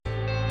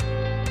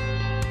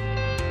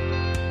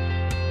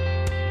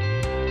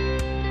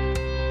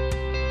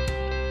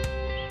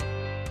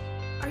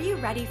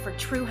ready for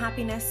true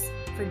happiness,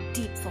 for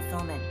deep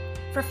fulfillment,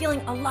 for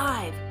feeling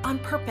alive, on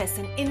purpose,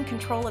 and in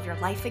control of your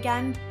life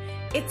again?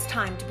 It's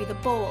time to be the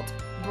bold,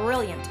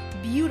 brilliant,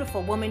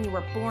 beautiful woman you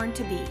were born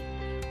to be.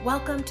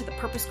 Welcome to the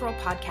Purpose Girl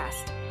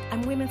Podcast.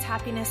 I'm women's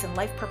happiness and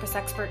life purpose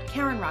expert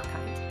Karen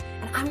Rockkind,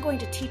 and I'm going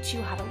to teach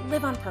you how to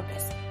live on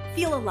purpose,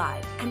 feel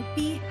alive, and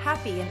be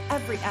happy in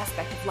every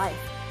aspect of life.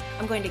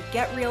 I'm going to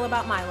get real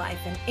about my life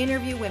and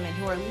interview women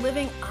who are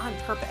living on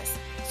purpose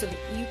so that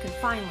you can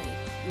finally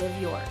live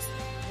yours.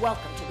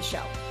 Welcome to the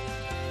show.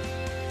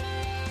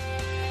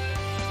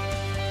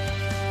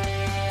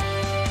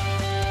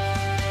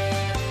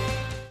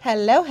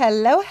 Hello,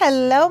 hello,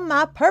 hello,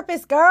 my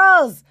purpose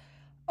girls.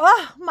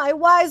 Oh, my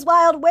wise,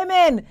 wild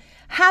women.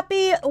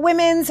 Happy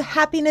Women's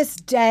Happiness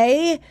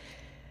Day.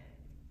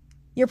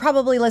 You're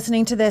probably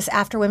listening to this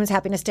after Women's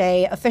Happiness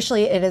Day.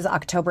 Officially, it is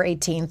October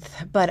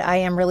 18th, but I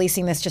am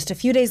releasing this just a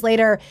few days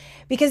later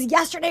because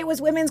yesterday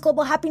was Women's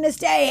Global Happiness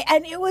Day,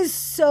 and it was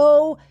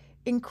so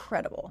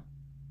incredible.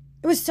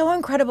 It was so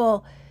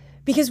incredible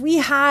because we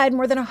had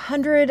more than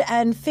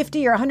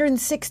 150 or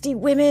 160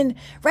 women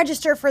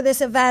register for this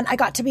event. I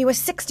got to be with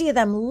 60 of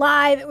them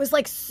live. It was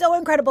like so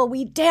incredible.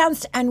 We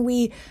danced and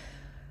we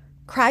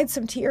cried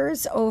some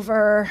tears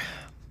over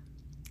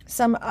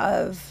some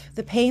of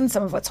the pain,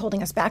 some of what's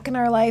holding us back in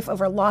our life,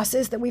 over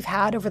losses that we've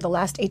had over the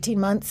last 18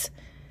 months.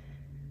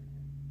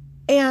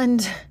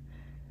 And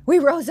we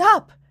rose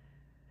up.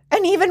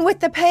 And even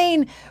with the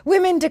pain,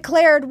 women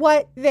declared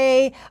what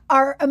they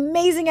are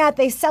amazing at.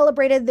 They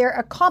celebrated their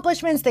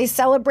accomplishments. They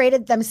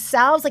celebrated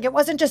themselves. Like it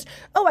wasn't just,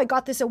 oh, I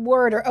got this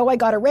award or, oh, I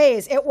got a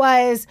raise. It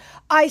was,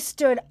 I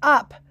stood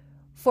up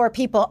for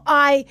people.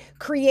 I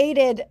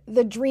created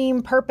the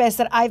dream purpose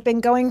that I've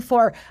been going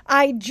for.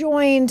 I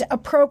joined a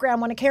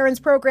program, one of Karen's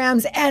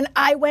programs, and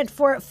I went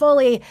for it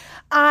fully.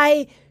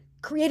 I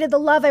created the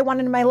love I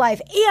wanted in my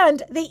life.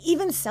 And they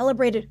even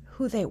celebrated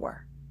who they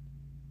were.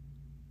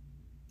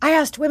 I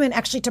asked women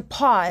actually to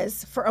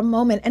pause for a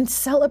moment and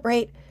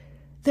celebrate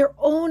their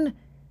own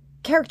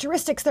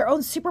characteristics, their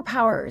own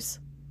superpowers.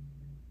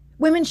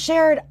 Women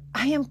shared,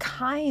 I am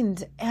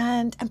kind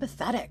and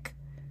empathetic.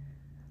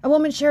 A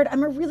woman shared,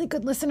 I'm a really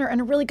good listener and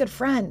a really good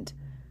friend.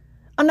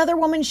 Another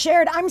woman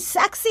shared, I'm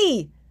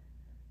sexy.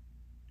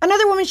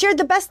 Another woman shared,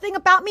 the best thing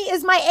about me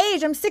is my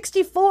age. I'm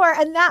 64,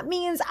 and that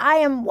means I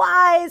am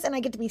wise, and I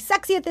get to be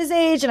sexy at this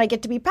age, and I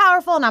get to be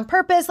powerful and on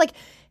purpose. Like,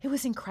 it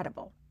was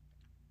incredible.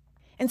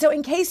 And so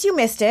in case you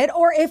missed it,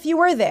 or if you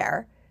were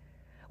there,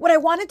 what I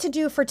wanted to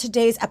do for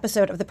today's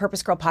episode of the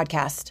Purpose Girl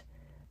podcast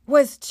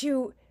was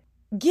to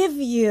give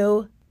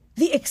you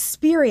the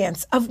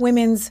experience of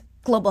Women's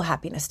Global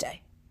Happiness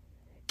Day.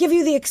 Give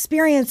you the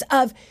experience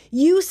of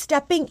you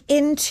stepping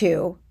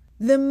into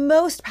the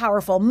most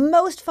powerful,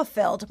 most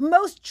fulfilled,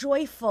 most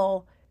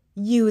joyful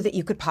you that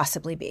you could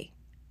possibly be.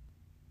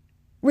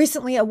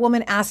 Recently, a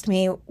woman asked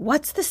me,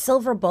 what's the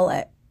silver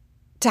bullet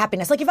to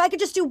happiness? Like if I could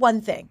just do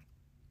one thing.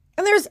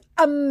 And there's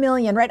a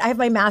million, right? I have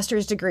my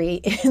master's degree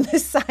in the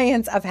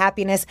science of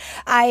happiness.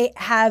 I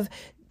have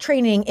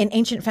training in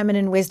ancient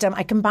feminine wisdom.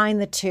 I combine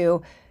the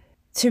two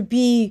to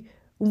be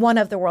one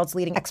of the world's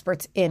leading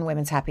experts in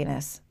women's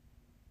happiness.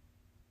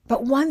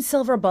 But one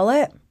silver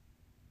bullet,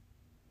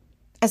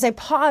 as I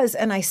pause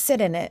and I sit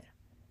in it,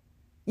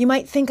 you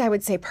might think I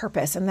would say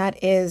purpose, and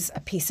that is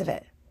a piece of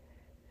it.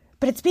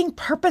 But it's being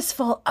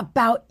purposeful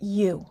about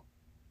you.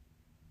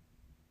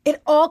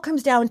 It all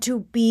comes down to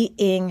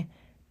being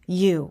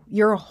you,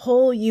 your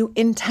whole you,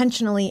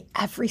 intentionally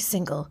every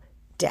single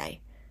day.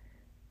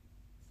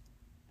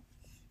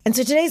 And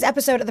so today's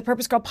episode of the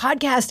Purpose Girl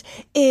podcast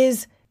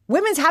is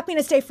Women's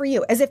Happiness Day for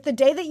you. As if the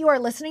day that you are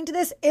listening to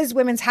this is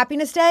Women's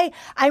Happiness Day,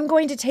 I'm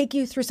going to take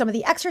you through some of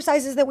the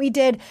exercises that we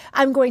did.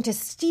 I'm going to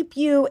steep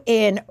you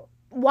in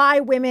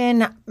why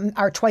women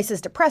are twice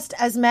as depressed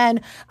as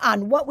men,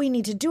 on what we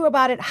need to do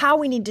about it, how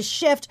we need to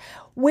shift,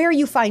 where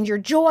you find your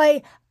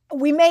joy.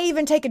 We may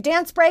even take a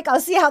dance break. I'll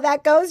see how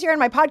that goes here in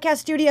my podcast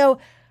studio.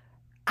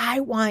 I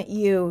want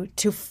you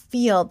to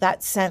feel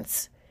that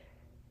sense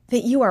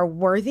that you are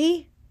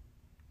worthy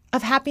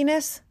of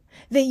happiness,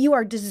 that you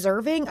are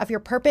deserving of your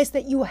purpose,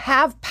 that you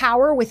have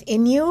power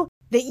within you,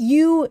 that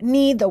you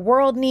need, the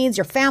world needs,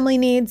 your family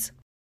needs,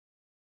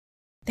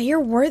 that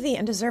you're worthy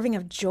and deserving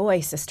of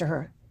joy,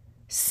 sisterhood.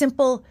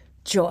 Simple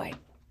joy.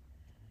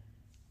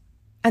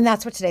 And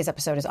that's what today's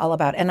episode is all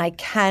about. And I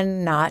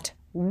cannot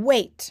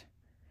wait.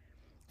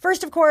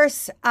 First, of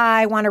course,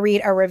 I want to read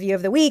a review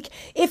of the week.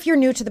 If you're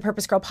new to the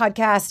Purpose Girl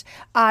podcast,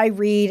 I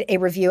read a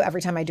review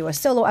every time I do a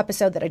solo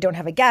episode that I don't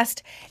have a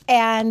guest.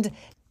 And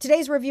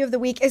today's review of the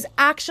week is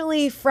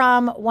actually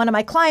from one of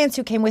my clients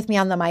who came with me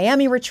on the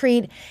Miami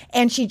retreat,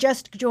 and she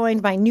just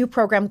joined my new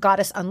program,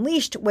 Goddess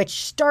Unleashed,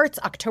 which starts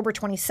October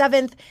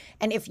 27th.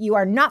 And if you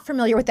are not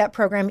familiar with that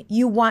program,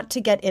 you want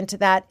to get into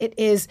that. It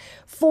is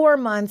 4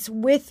 months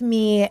with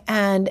me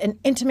and an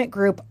intimate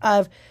group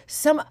of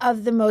some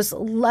of the most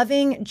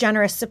loving,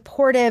 generous,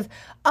 supportive,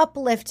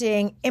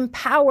 uplifting,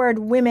 empowered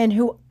women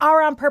who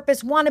are on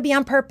purpose, want to be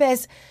on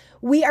purpose.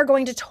 we are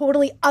going to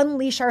totally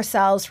unleash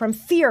ourselves from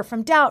fear,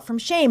 from doubt, from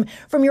shame,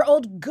 from your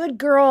old good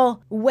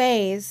girl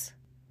ways.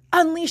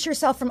 Unleash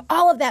yourself from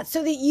all of that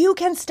so that you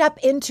can step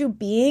into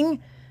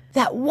being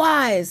that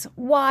wise,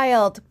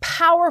 wild,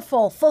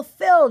 powerful,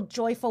 fulfilled,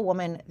 joyful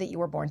woman that you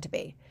were born to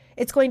be.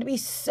 It's going to be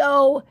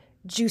so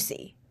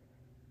juicy.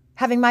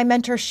 Having my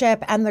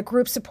mentorship and the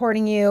group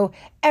supporting you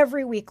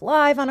every week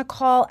live on a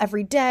call,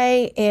 every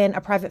day in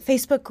a private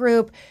Facebook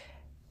group,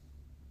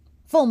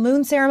 full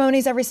moon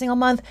ceremonies every single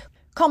month,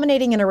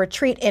 culminating in a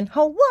retreat in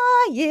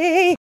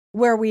Hawaii,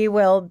 where we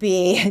will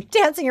be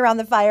dancing around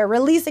the fire,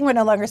 releasing what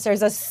no longer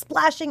serves us,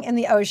 splashing in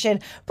the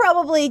ocean,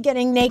 probably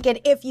getting naked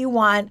if you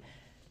want.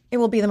 It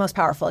will be the most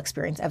powerful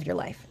experience of your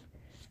life.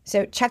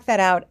 So check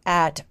that out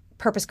at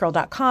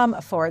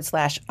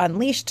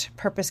purposegirl.com/unleashed,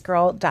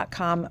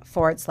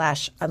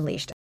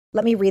 purposegirl.com/unleashed.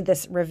 Let me read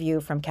this review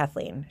from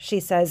Kathleen. She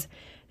says,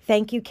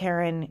 "Thank you,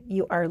 Karen.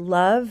 You are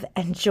love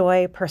and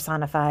joy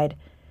personified,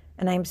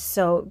 and I'm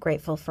so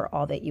grateful for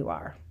all that you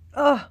are."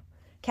 Oh,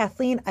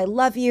 Kathleen, I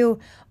love you.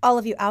 All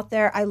of you out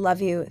there, I love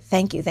you.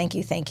 Thank you, thank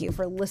you, thank you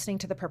for listening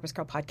to the Purpose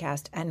Girl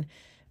podcast and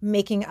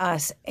making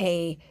us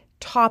a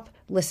top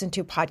listened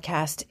to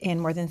podcast in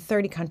more than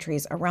 30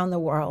 countries around the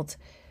world.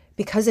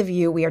 Because of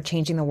you, we are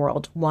changing the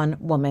world one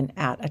woman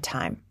at a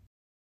time.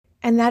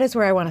 And that is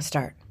where I want to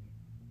start.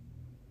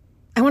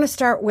 I want to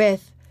start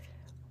with,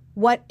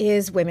 what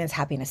is Women's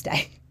Happiness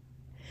Day?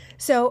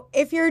 So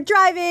if you're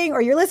driving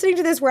or you're listening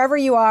to this wherever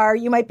you are,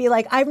 you might be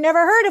like, I've never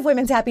heard of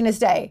Women's Happiness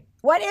Day.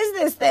 What is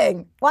this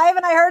thing? Why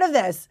haven't I heard of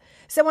this?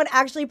 Someone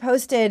actually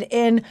posted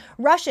in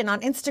Russian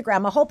on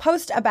Instagram a whole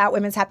post about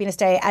Women's Happiness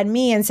Day and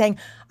me, and saying,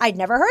 I'd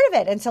never heard of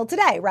it until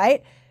today,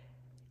 right?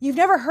 You've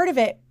never heard of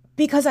it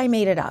because I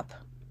made it up.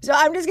 So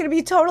I'm just going to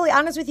be totally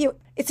honest with you.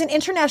 It's an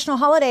international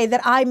holiday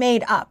that I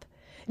made up.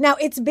 Now,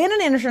 it's been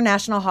an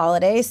international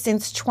holiday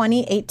since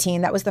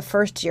 2018. That was the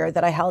first year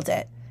that I held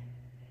it.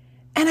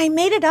 And I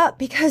made it up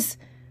because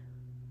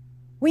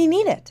we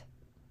need it.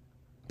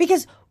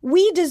 Because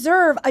we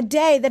deserve a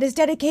day that is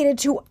dedicated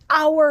to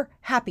our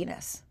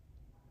happiness.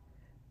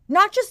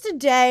 Not just a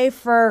day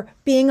for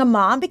being a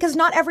mom, because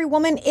not every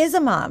woman is a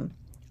mom,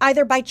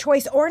 either by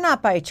choice or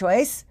not by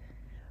choice.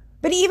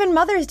 But even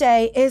Mother's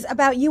Day is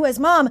about you as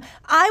mom.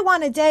 I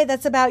want a day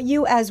that's about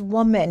you as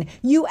woman,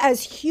 you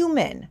as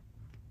human,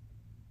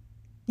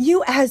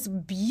 you as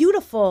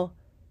beautiful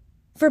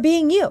for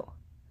being you.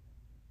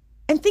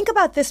 And think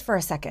about this for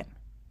a second.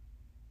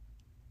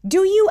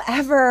 Do you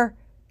ever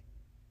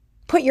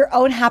put your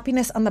own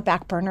happiness on the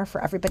back burner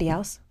for everybody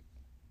else?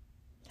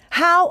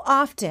 How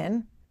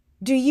often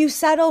do you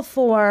settle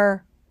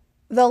for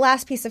the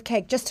last piece of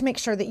cake just to make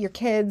sure that your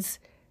kids,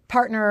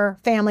 partner,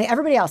 family,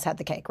 everybody else had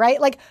the cake,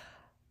 right? Like,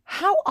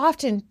 how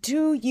often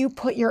do you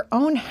put your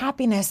own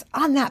happiness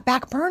on that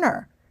back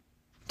burner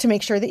to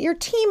make sure that your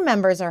team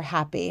members are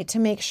happy, to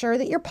make sure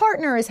that your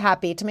partner is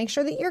happy, to make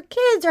sure that your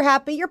kids are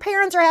happy, your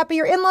parents are happy,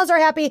 your in-laws are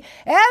happy,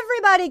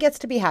 everybody gets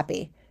to be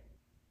happy?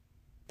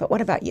 But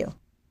what about you?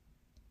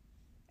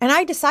 And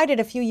I decided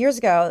a few years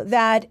ago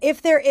that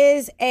if there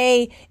is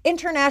a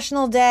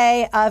international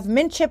day of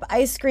mint chip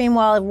ice cream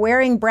while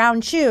wearing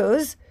brown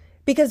shoes,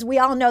 because we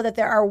all know that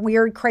there are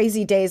weird,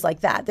 crazy days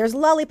like that. There's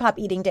lollipop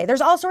eating day.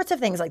 There's all sorts of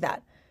things like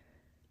that.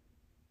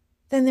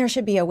 Then there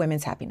should be a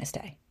Women's Happiness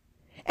Day.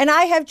 And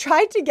I have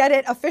tried to get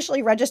it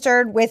officially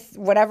registered with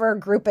whatever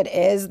group it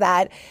is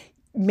that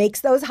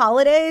makes those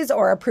holidays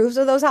or approves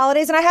of those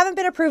holidays. And I haven't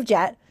been approved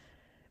yet.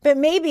 But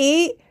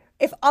maybe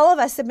if all of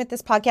us submit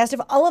this podcast, if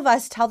all of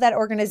us tell that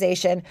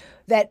organization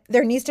that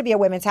there needs to be a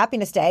Women's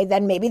Happiness Day,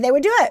 then maybe they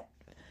would do it.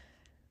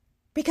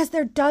 Because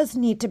there does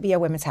need to be a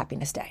Women's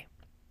Happiness Day.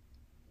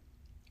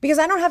 Because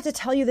I don't have to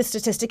tell you the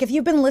statistic. If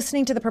you've been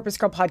listening to the Purpose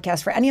Girl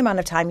podcast for any amount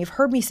of time, you've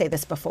heard me say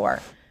this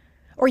before,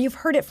 or you've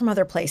heard it from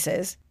other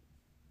places.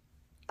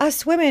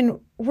 Us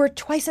women, we're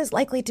twice as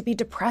likely to be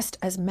depressed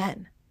as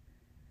men.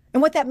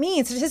 And what that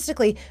means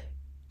statistically,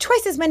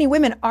 twice as many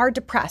women are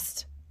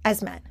depressed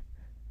as men.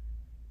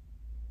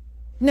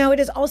 Now, it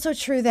is also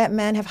true that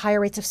men have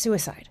higher rates of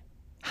suicide,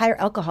 higher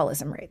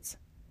alcoholism rates.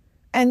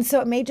 And so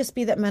it may just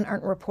be that men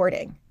aren't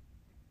reporting.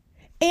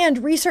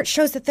 And research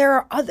shows that there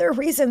are other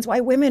reasons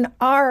why women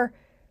are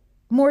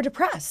more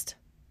depressed.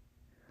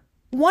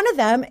 One of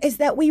them is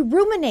that we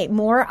ruminate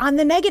more on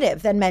the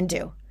negative than men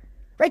do,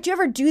 right? Do you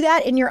ever do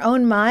that in your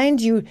own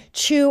mind? You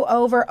chew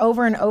over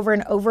and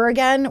over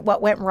again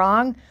what went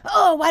wrong.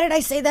 Oh, why did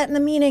I say that in the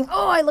meeting?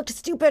 Oh, I looked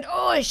stupid.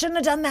 Oh, I shouldn't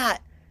have done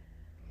that.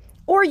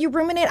 Or you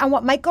ruminate on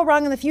what might go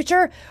wrong in the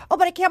future. Oh,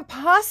 but I can't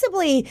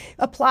possibly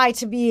apply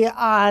to be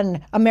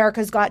on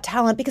America's Got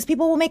Talent because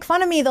people will make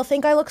fun of me. They'll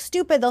think I look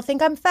stupid. They'll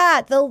think I'm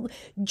fat. They'll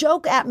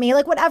joke at me,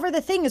 like whatever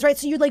the thing is, right?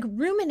 So you like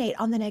ruminate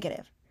on the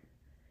negative.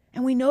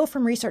 And we know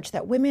from research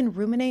that women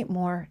ruminate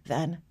more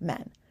than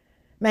men.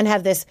 Men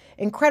have this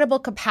incredible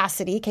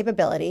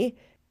capability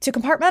to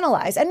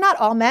compartmentalize. And not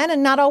all men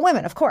and not all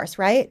women, of course,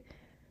 right?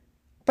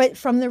 But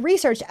from the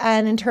research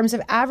and in terms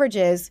of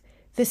averages,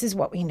 this is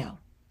what we know.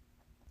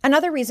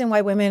 Another reason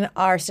why women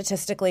are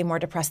statistically more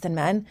depressed than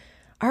men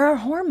are our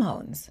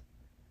hormones.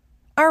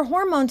 Our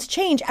hormones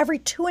change every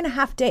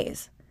 2.5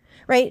 days,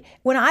 right?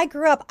 When I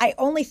grew up, I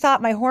only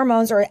thought my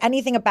hormones or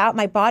anything about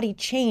my body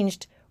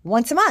changed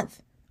once a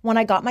month when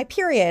I got my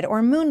period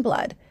or moon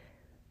blood.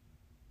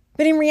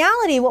 But in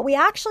reality, what we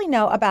actually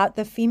know about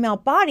the female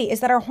body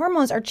is that our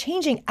hormones are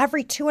changing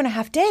every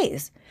 2.5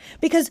 days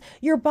because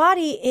your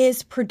body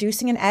is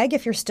producing an egg.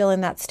 If you're still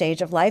in that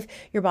stage of life,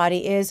 your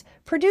body is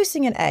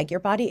producing an egg. Your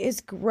body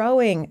is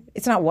growing.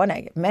 It's not one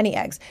egg, many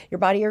eggs. Your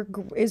body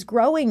is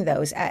growing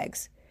those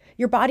eggs.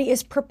 Your body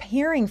is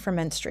preparing for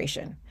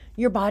menstruation.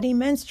 Your body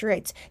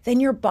menstruates, then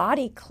your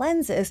body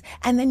cleanses,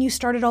 and then you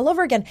start it all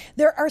over again.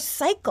 There are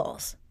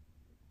cycles.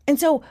 And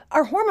so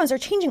our hormones are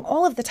changing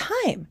all of the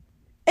time.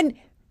 And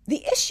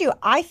the issue,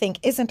 I think,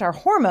 isn't our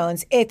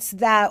hormones. It's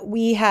that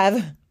we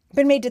have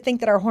been made to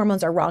think that our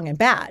hormones are wrong and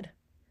bad,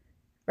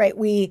 right?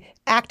 We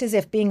act as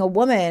if being a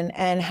woman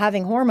and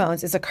having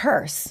hormones is a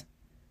curse.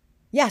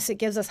 Yes, it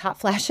gives us hot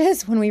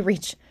flashes when we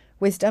reach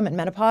wisdom and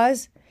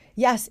menopause.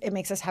 Yes, it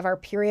makes us have our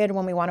period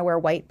when we want to wear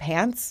white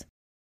pants.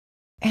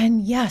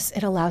 And yes,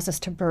 it allows us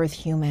to birth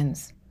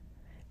humans.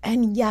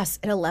 And yes,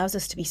 it allows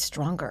us to be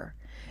stronger.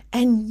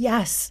 And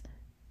yes,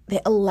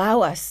 they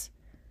allow us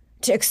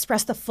to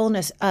express the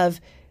fullness of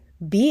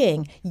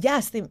being.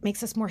 Yes, it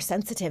makes us more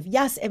sensitive.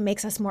 Yes, it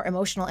makes us more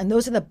emotional. And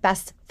those are the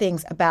best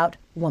things about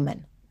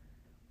women.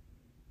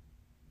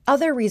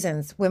 Other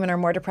reasons women are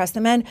more depressed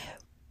than men,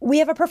 we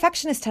have a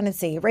perfectionist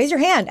tendency. Raise your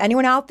hand.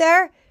 Anyone out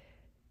there?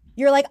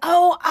 You're like,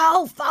 oh,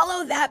 I'll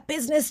follow that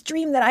business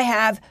dream that I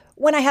have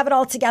when I have it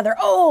all together.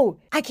 Oh,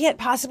 I can't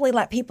possibly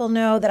let people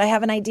know that I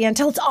have an idea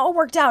until it's all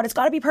worked out. It's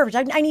got to be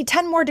perfect. I need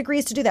 10 more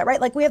degrees to do that, right?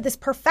 Like we have this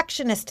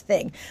perfectionist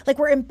thing. Like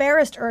we're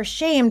embarrassed or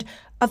ashamed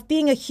of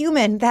being a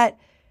human that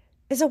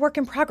is a work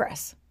in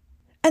progress.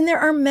 And there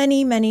are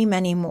many, many,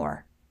 many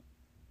more.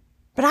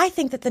 But I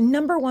think that the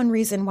number one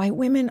reason why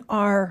women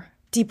are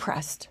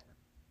depressed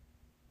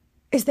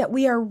is that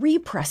we are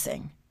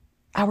repressing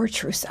our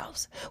true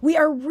selves. We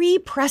are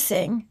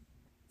repressing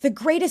the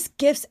greatest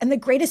gifts and the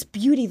greatest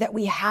beauty that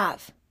we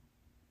have.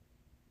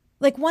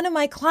 Like one of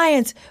my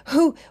clients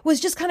who was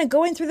just kind of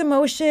going through the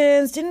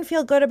motions, didn't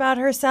feel good about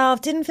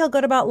herself, didn't feel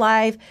good about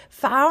life,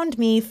 found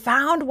me,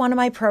 found one of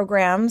my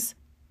programs,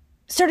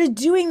 started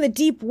doing the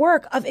deep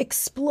work of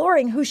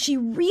exploring who she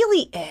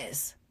really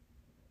is.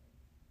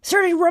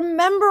 Started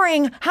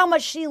remembering how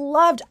much she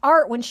loved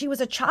art when she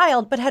was a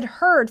child, but had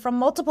heard from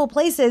multiple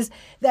places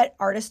that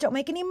artists don't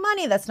make any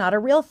money. That's not a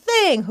real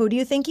thing. Who do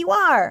you think you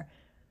are?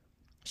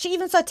 She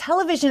even saw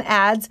television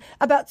ads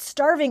about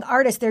starving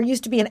artists. There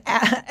used to be an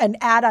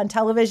ad on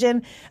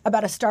television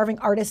about a starving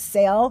artist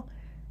sale.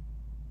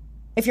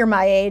 If you're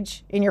my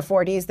age, in your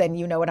 40s, then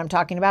you know what I'm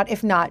talking about.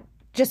 If not,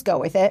 just go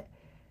with it.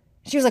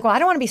 She was like, well, I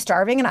don't want to be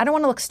starving and I don't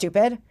want to look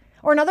stupid.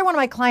 Or another one of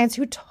my clients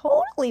who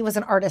totally was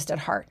an artist at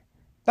heart,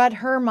 but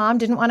her mom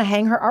didn't want to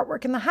hang her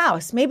artwork in the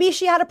house. Maybe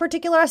she had a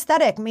particular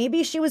aesthetic.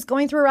 Maybe she was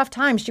going through a rough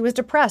time. She was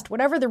depressed.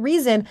 Whatever the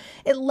reason,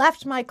 it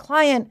left my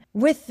client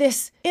with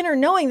this inner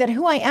knowing that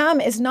who I am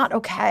is not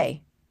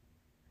okay.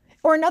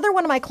 Or another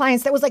one of my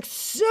clients that was like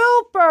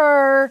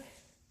super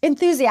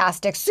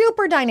enthusiastic,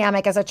 super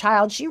dynamic as a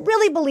child. She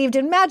really believed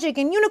in magic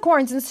and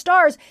unicorns and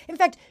stars. In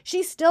fact,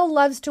 she still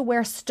loves to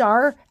wear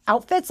star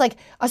outfits, like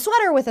a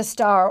sweater with a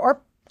star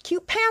or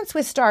cute pants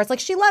with stars. Like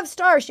she loves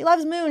stars, she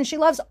loves moon, she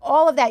loves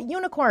all of that,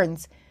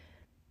 unicorns.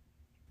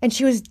 And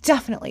she was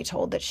definitely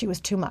told that she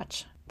was too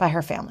much by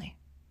her family.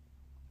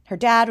 Her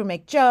dad would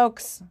make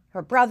jokes,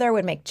 her brother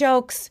would make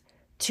jokes,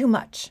 too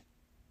much.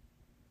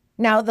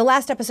 Now, the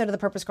last episode of the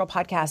Purpose Girl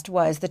podcast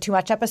was the too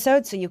much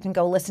episode, so you can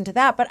go listen to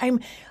that. But I'm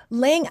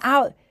laying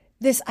out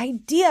this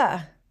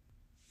idea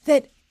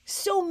that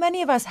so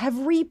many of us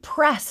have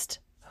repressed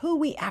who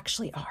we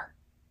actually are.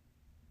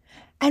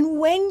 And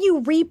when you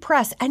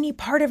repress any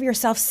part of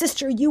yourself,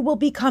 sister, you will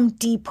become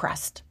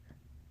depressed.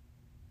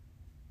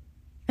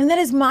 And that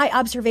is my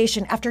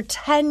observation after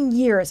 10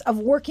 years of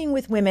working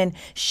with women,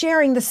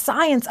 sharing the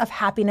science of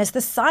happiness, the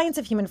science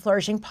of human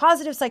flourishing,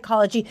 positive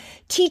psychology,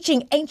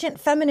 teaching ancient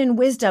feminine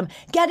wisdom,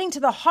 getting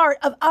to the heart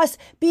of us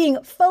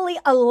being fully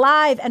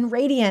alive and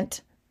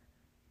radiant.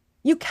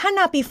 You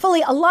cannot be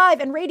fully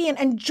alive and radiant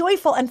and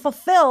joyful and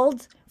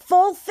fulfilled,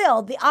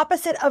 the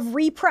opposite of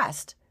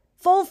repressed.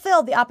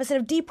 Fulfilled, the opposite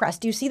of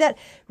depressed. Do you see that?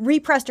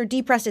 Repressed or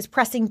depressed is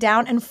pressing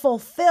down, and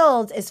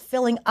fulfilled is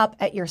filling up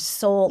at your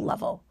soul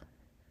level.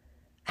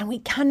 And we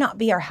cannot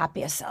be our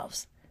happiest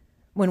selves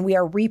when we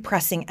are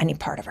repressing any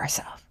part of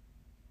ourselves.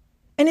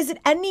 And is it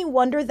any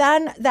wonder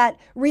then that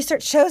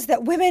research shows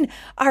that women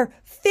are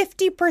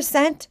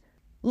 50%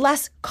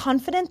 less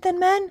confident than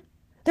men?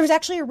 There was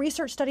actually a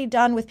research study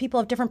done with people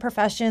of different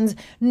professions,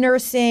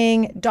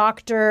 nursing,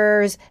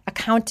 doctors,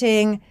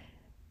 accounting,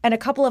 and a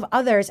couple of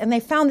others. And they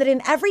found that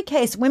in every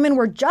case, women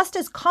were just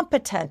as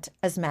competent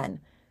as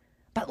men,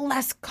 but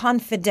less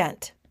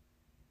confident.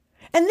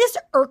 And this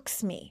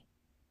irks me.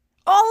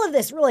 All of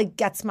this really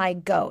gets my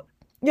goat.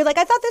 You're like,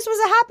 I thought this was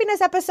a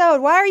happiness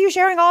episode. Why are you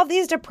sharing all of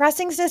these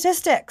depressing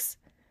statistics?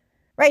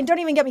 Right? And don't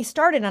even get me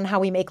started on how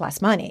we make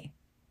less money,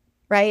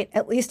 right?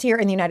 At least here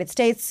in the United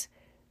States,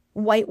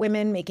 white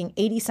women making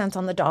 80 cents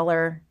on the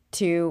dollar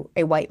to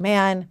a white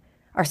man.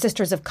 Our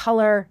sisters of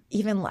color,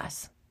 even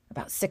less,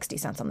 about 60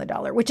 cents on the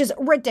dollar, which is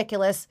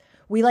ridiculous.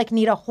 We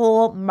need a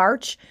whole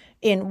march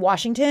in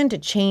Washington to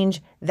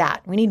change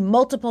that. We need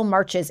multiple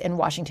marches in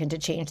Washington to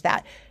change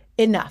that.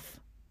 Enough.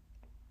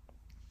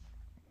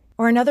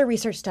 Or another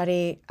research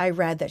study I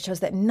read that shows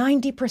that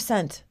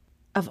 90%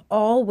 of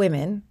all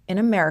women in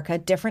America,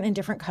 different in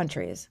different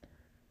countries,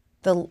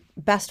 the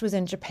best was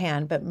in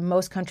Japan, but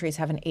most countries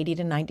have an 80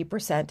 to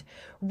 90%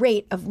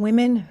 rate of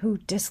women who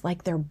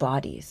dislike their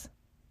bodies.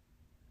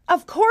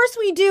 Of course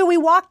we do. We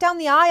walk down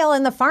the aisle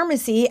in the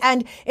pharmacy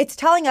and it's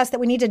telling us that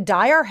we need to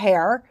dye our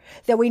hair,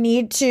 that we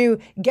need to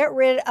get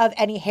rid of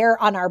any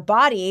hair on our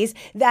bodies,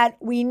 that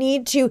we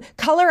need to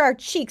color our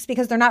cheeks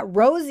because they're not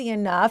rosy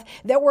enough,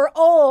 that we're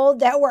old,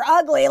 that we're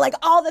ugly,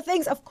 all the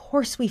things. Of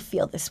course we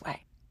feel this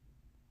way.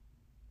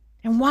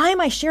 And why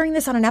am I sharing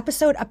this on an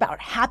episode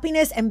about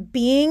happiness and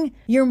being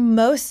your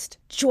most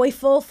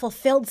joyful,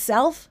 fulfilled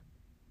self?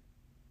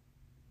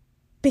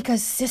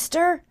 Because,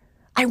 sister,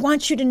 I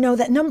want you to know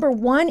that number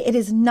one, it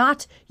is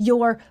not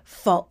your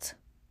fault.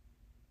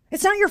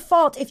 It's not your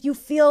fault if you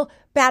feel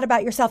bad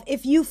about yourself,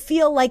 if you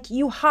feel like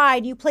you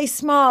hide, you play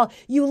small,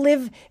 you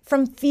live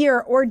from fear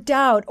or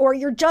doubt, or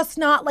you're just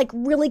not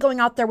really going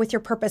out there with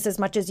your purpose as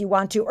much as you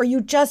want to, or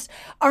you just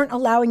aren't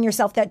allowing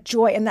yourself that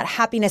joy and that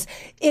happiness.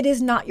 It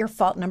is not your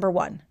fault, number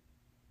one.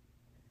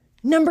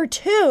 Number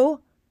two,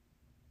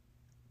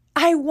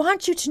 I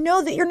want you to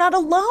know that you're not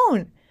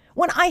alone.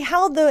 When I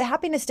held the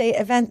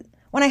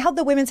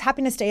Women's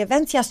Happiness Day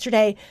events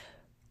yesterday,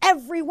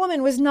 every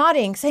woman was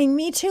nodding, saying,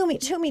 me too, me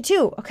too, me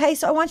too. Okay,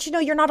 so I want you to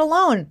know you're not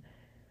alone.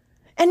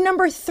 And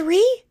number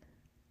three,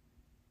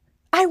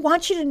 I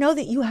want you to know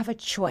that you have a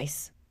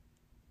choice,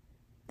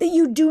 that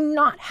you do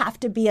not have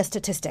to be a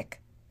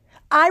statistic.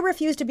 I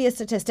refuse to be a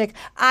statistic.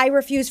 I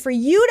refuse for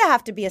you to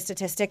have to be a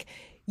statistic.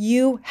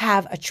 You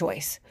have a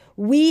choice.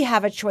 We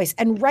have a choice.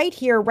 And right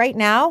here, right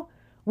now,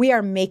 we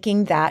are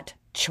making that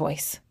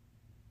choice.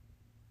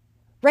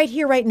 Right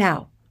here, right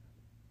now.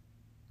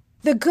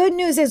 The good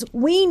news is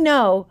we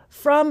know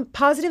from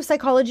positive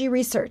psychology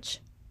research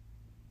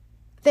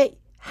that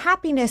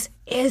happiness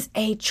is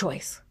a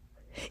choice.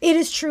 It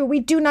is true. We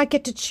do not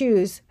get to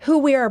choose who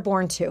we are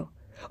born to,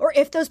 or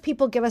if those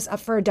people give us up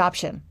for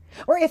adoption,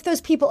 or if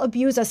those people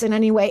abuse us in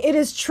any way. It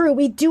is true.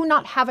 We do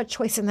not have a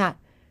choice in that.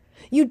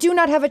 You do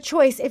not have a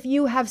choice if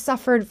you have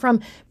suffered from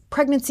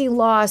pregnancy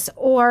loss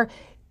or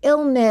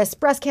illness,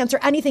 breast cancer,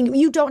 anything.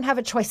 You don't have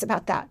a choice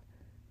about that.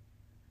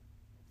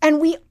 And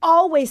we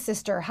always,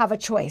 sister, have a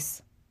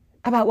choice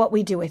about what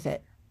we do with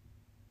it.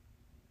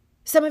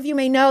 Some of you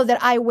may know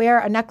that I wear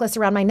a necklace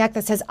around my neck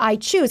that says, I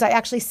choose. I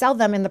actually sell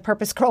them in the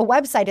Purpose Girl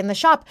website in the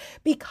shop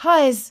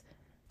because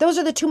those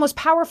are the two most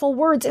powerful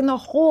words in the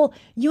whole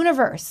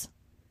universe.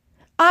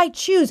 I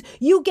choose.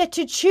 You get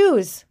to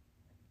choose.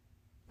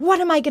 What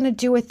am I going to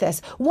do with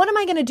this? What am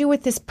I going to do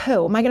with this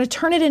poo? Am I going to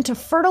turn it into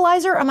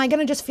fertilizer? Or am I going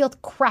to just feel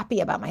crappy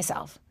about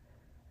myself?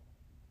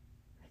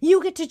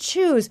 You get to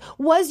choose.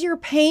 Was your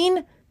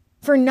pain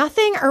for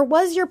nothing, or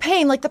was your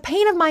pain like the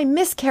pain of my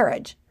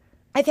miscarriage?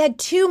 I've had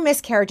 2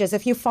 miscarriages.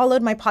 If you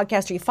followed my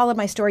podcast or you followed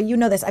my story, you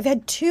know this. I've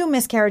had 2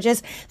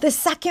 miscarriages. The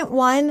second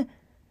one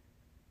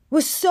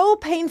was so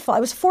painful. I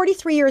was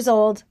 43 years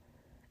old.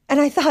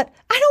 And I thought,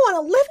 I don't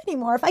want to live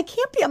anymore. If I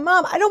can't be a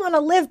mom, I don't want to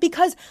live,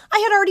 because I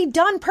had already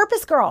done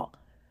Purpose Girl.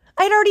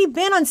 I had already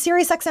been on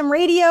SiriusXM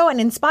radio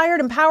and inspired,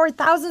 empowered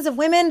thousands of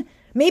women,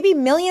 maybe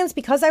millions,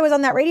 because I was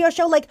on that radio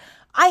show.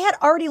 I had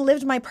already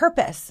lived my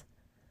purpose.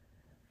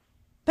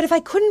 But if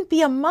I couldn't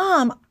be a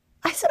mom,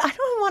 I said, I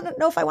don't want to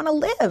know if I want to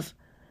live.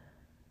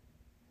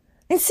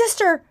 And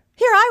sister,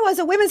 here I was,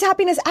 a women's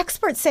happiness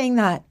expert, saying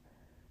that.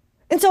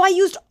 And so I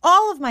used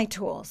all of my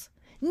tools.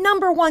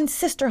 Number one,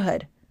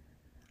 sisterhood.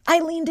 I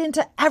leaned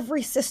into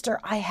every sister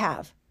I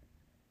have.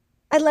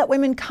 I let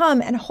women come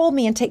and hold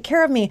me and take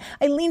care of me.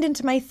 I leaned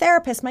into my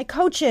therapists, my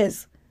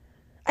coaches.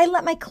 I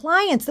let my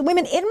clients, the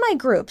women in my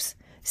groups,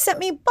 sent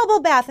me bubble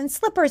bath and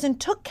slippers and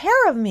took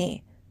care of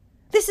me.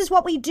 This is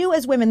what we do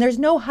as women. There's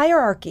no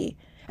hierarchy.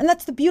 And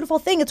that's the beautiful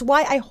thing. It's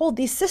why I hold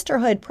these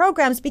sisterhood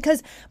programs,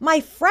 because my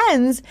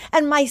friends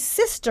and my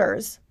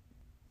sisters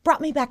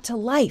brought me back to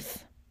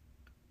life.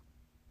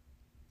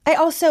 I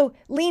also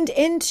leaned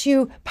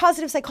into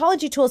positive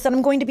psychology tools that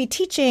I'm going to be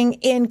teaching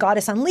in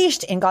Goddess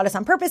Unleashed, in Goddess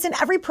on Purpose, in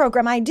every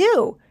program I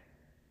do.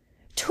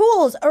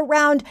 Tools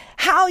around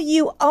how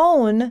you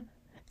own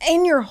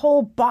in your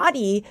whole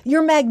body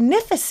your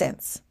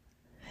magnificence.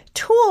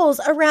 Tools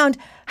around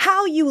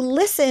how you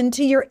listen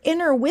to your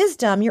inner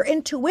wisdom, your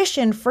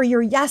intuition for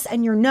your yes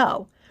and your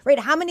no, right?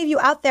 How many of you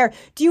out there,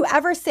 do you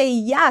ever say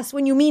yes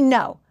when you mean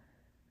no?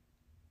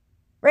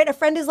 Right? A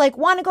friend is like,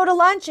 want to go to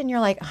lunch? And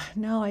you're like, oh,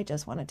 no, I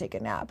just want to take a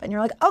nap. And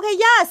you're like, okay,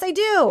 yes, I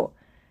do.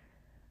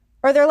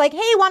 Or they're like, hey,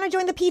 want to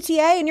join the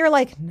PTA? And you're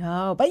like,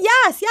 no, but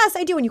yes,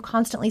 I do. And you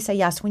constantly say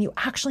yes when you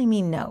actually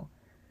mean no.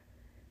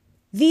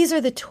 These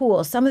are the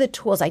tools, some of the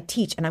tools I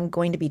teach and I'm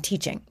going to be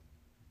teaching.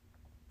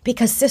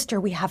 Because sister,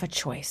 we have a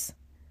choice.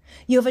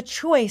 You have a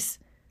choice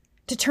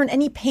to turn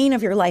any pain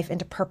of your life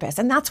into purpose.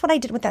 And that's what I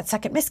did with that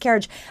second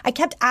miscarriage. I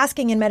kept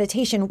asking in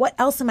meditation, what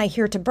else am I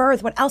here to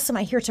birth? What else am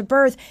I here to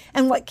birth?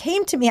 And what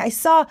came to me, I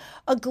saw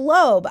a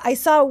globe. I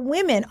saw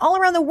women all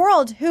around the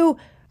world who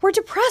were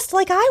depressed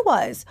like I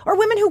was, or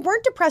women who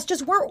weren't depressed,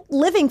 just weren't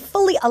living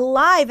fully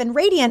alive and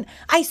radiant.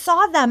 I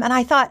saw them and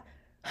I thought,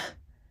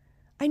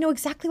 I know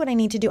exactly what I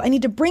need to do. I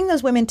need to bring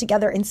those women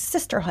together in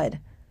sisterhood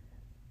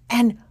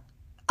and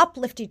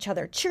uplift each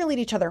other, cheerlead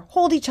each other,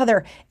 hold each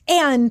other,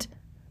 and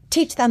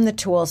teach them the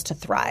tools to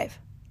thrive.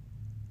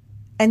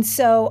 And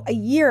so a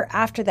year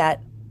after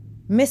that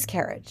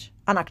miscarriage,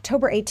 on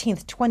October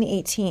 18th,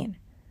 2018,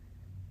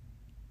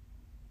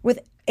 with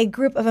a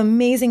group of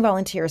amazing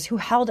volunteers who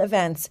held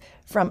events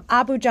from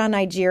Abuja,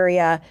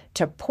 Nigeria,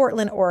 to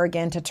Portland,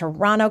 Oregon, to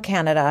Toronto,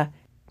 Canada,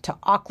 to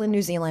Auckland,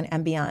 New Zealand,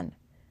 and beyond.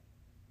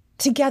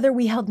 Together,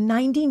 we held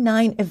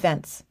 99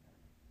 events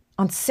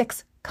on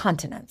 6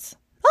 continents.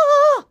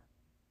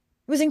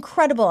 It was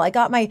incredible. I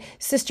got my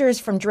sisters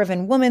from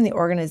Driven Woman, the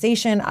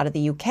organization out of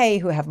the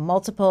UK, who have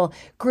multiple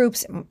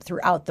groups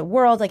throughout the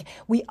world. Like,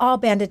 we all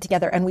banded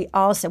together and we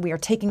all said we are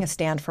taking a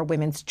stand for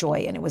women's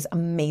joy. And it was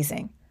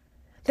amazing.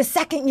 The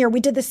second year,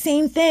 we did the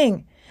same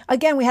thing.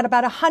 Again, we had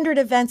about 100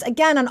 events,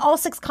 again, on all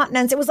 6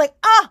 continents. It was like,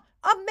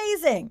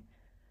 amazing.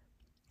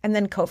 And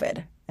then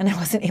COVID, and I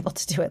wasn't able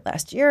to do it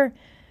last year.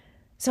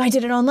 So I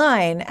did it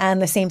online,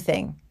 and the same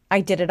thing.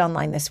 I did it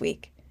online this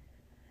week.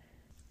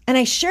 And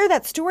I share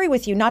that story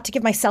with you, not to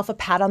give myself a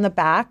pat on the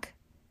back,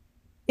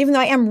 even though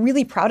I am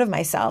really proud of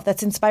myself.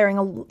 That's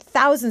inspiring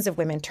thousands of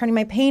women, turning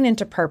my pain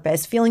into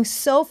purpose, feeling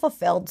so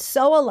fulfilled,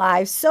 so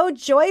alive, so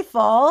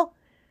joyful.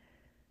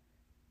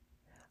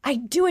 I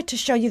do it to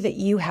show you that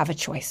you have a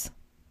choice.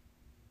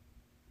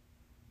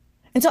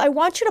 And so I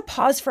want you to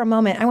pause for a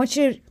moment. I want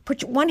you to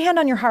put one hand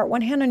on your heart,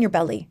 one hand on your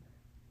belly.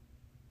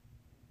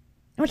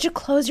 I want you to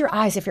close your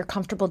eyes if you're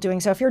comfortable doing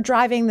so. If you're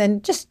driving,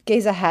 then just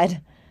gaze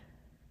ahead.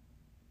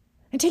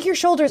 And take your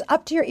shoulders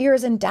up to your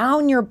ears and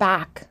down your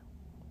back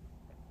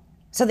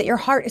so that your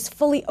heart is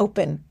fully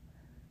open.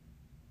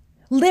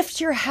 Lift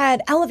your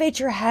head, elevate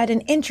your head an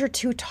inch or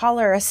two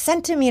taller, a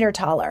centimeter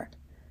taller.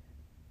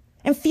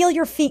 And feel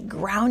your feet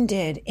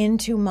grounded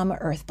into Mama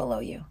Earth below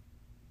you.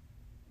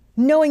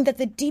 Knowing that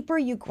the deeper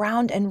you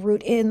ground and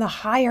root in, the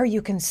higher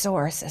you can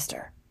soar,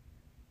 sister.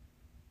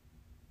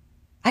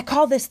 I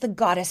call this the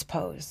goddess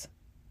pose,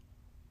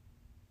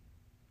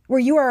 where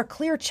you are a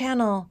clear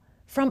channel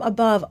from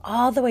above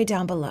all the way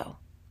down below,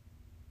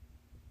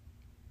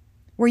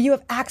 where you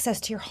have access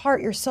to your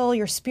heart, your soul,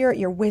 your spirit,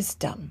 your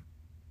wisdom.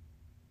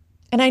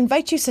 And I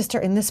invite you, sister,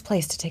 in this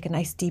place to take a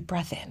nice deep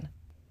breath in.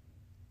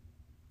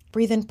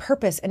 Breathe in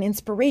purpose and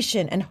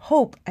inspiration and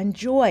hope and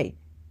joy.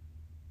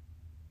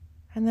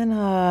 And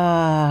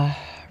then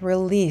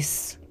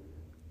release.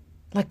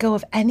 Let go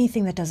of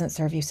anything that doesn't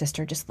serve you,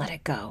 sister. Just let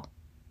it go.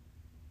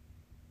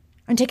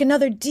 And take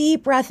another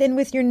deep breath in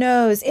with your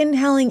nose,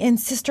 inhaling in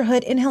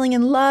sisterhood, inhaling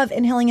in love,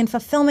 inhaling in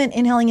fulfillment,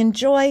 inhaling in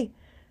joy.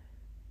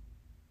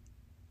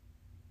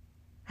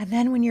 And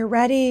then when you're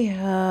ready,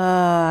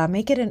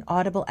 make it an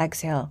audible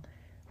exhale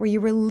where you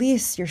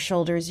release your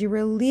shoulders, you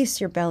release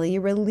your belly,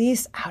 you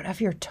release out of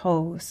your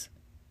toes.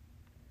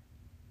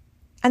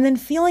 And then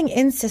feeling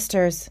in,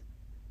 sisters,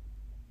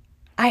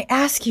 I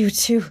ask you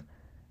to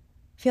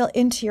feel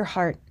into your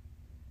heart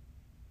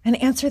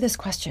and answer this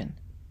question.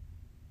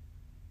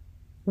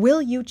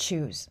 Will you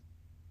choose?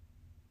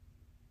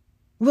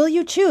 Will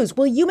you choose?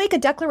 Will you make a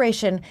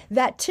declaration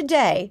that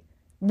today,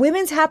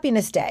 Women's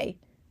Happiness Day,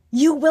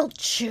 you will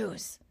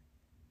choose?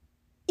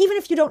 Even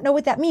if you don't know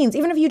what that means,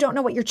 even if you don't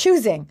know what you're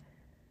choosing,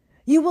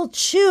 you will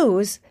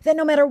choose that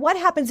no matter what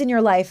happens in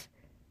your life,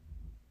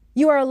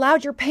 you are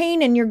allowed your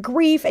pain and your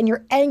grief and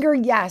your anger,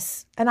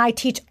 yes. And I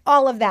teach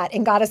all of that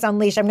in Goddess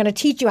Unleashed. I'm going to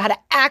teach you how to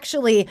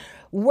actually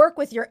work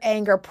with your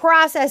anger,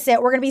 process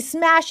it. We're going to be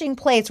smashing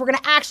plates. We're going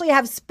to actually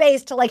have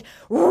space to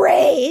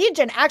rage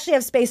and actually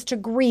have space to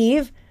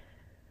grieve,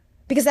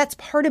 because that's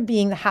part of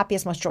being the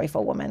happiest, most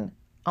joyful woman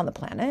on the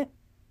planet.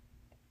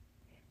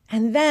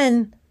 And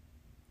then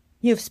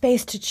you have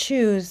space to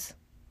choose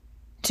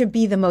to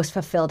be the most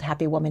fulfilled,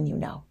 happy woman you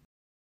know.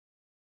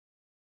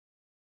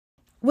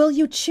 Will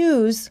you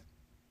choose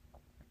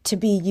to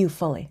be you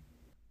fully?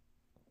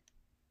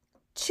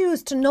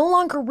 Choose to no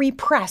longer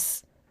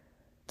repress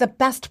the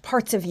best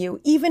parts of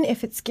you, even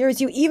if it scares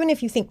you, even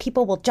if you think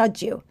people will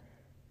judge you.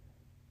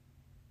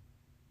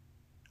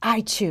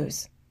 I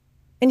choose.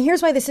 And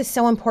here's why this is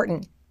so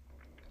important.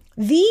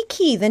 The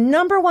key, the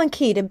number one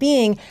key to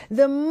being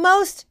the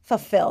most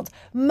fulfilled,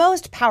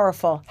 most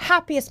powerful,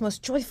 happiest,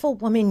 most joyful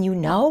woman you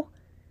know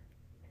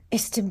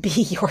is to be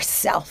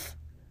yourself.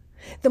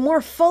 The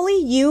more fully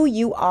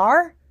you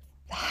are,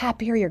 the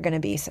happier you're going to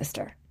be,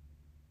 sister.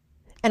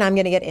 And I'm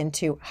going to get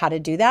into how to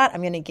do that.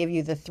 I'm going to give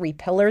you the 3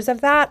 pillars of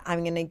that.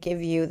 I'm going to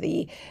give you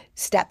the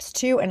steps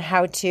to and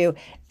how to,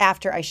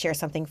 after I share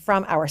something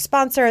from our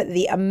sponsor,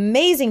 the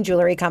amazing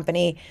jewelry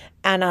company,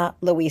 Ana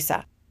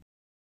Luisa.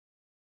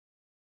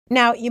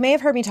 Now, you may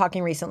have heard me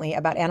talking recently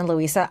about Ana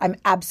Luisa. I'm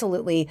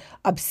absolutely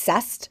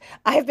obsessed.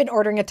 I've been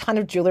ordering a ton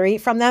of jewelry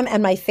from them,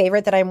 and my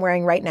favorite that I'm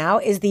wearing right now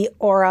is the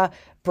Aura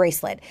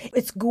bracelet.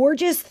 It's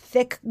gorgeous,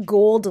 thick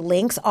gold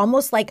links,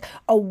 almost like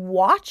a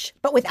watch,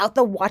 but without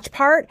the watch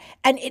part.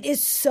 And it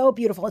is so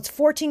beautiful. It's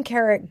 14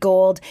 karat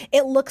gold.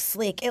 It looks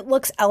sleek. It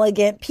looks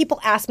elegant. People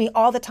ask me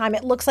all the time,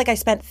 it looks like I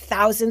spent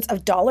thousands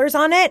of dollars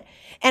on it.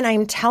 And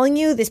I'm telling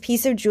you, this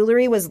piece of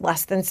jewelry was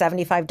less than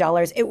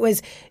 $75. It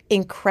was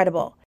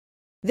incredible.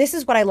 This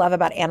is what I love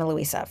about Ana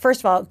Luisa.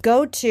 First of all,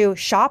 go to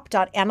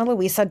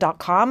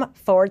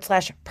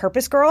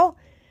shop.analuisa.com/purpose girl.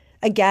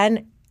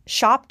 Again,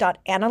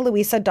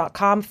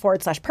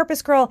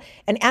 shop.analuisa.com/purpose girl.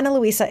 And Ana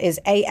Luisa is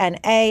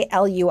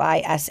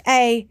ANALUISA.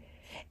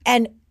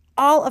 And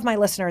all of my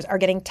listeners are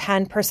getting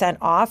 10%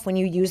 off when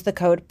you use the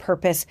code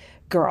Purpose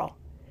Girl.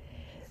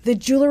 The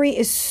jewelry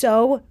is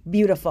so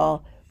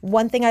beautiful.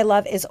 One thing I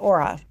love is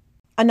Aura.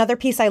 Another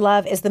piece I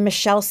love is the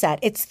Michelle set.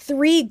 It's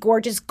 3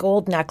 gorgeous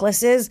gold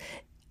necklaces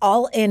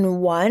all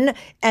in one,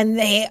 and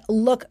they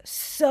look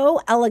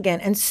so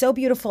elegant and so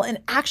beautiful and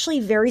actually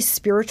very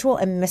spiritual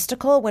and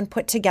mystical when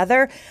put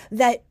together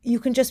that you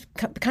can just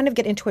kind of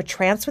get into a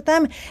trance with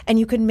them, and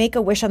you can make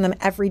a wish on them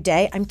every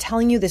day. I'm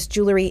telling you, this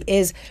jewelry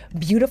is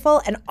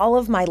beautiful, and all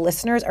of my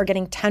listeners are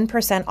getting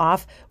 10%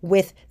 off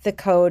with the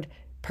code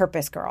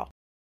Purpose Girl.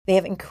 They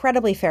have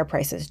incredibly fair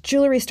prices.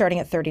 Jewelry starting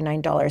at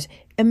 $39.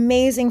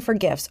 Amazing for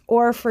gifts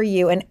or for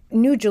you. And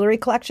new jewelry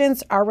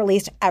collections are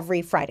released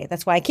every Friday.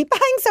 That's why I keep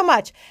buying so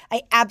much.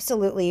 I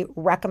absolutely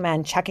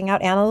recommend checking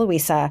out Ana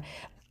Luisa.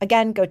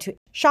 Again, go to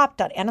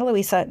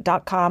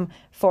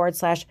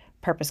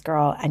shop.analuisa.com/purpose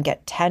girl and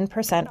get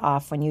 10%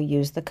 off when you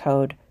use the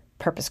code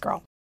Purpose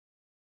Girl.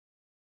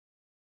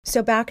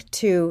 So back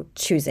to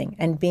choosing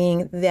and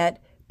being that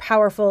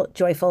powerful,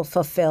 joyful,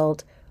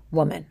 fulfilled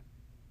woman.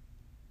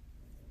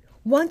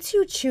 Once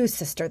you choose,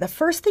 sister, the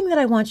first thing that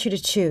I want you to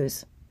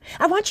choose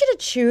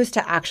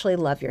to actually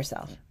love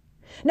yourself.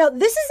 Now,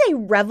 this is a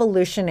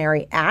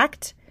revolutionary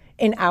act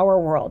in our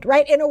world,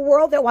 right? In a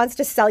world that wants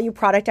to sell you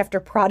product after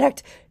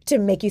product to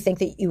make you think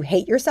that you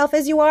hate yourself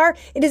as you are,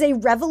 it is a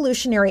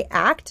revolutionary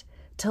act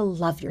to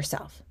love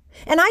yourself.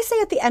 And I say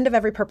at the end of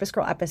every Purpose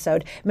Girl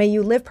episode, may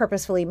you live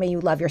purposefully, may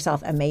you love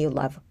yourself, and may you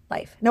love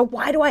life. Now,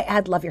 why do I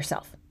add love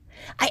yourself?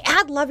 I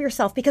add love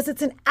yourself because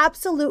it's an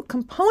absolute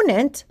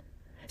component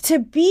to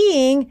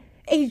being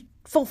a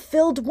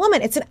fulfilled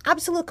woman. It's an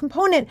absolute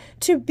component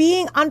to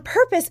being on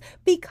purpose,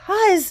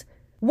 because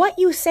what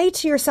you say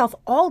to yourself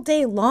all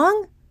day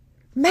long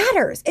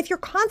matters. If you're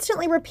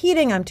constantly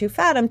repeating, I'm too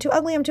fat, I'm too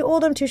ugly, I'm too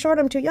old, I'm too short,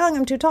 I'm too young,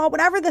 I'm too tall,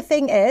 whatever the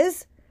thing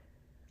is,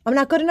 I'm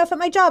not good enough at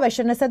my job, I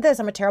shouldn't have said this,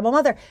 I'm a terrible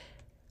mother.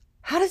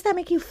 How does that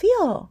make you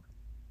feel?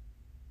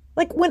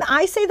 Like when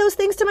I say those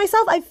things to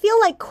myself, I feel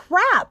like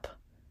crap.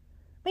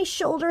 My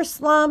shoulders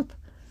slump.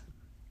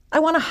 I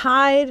want to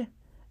hide.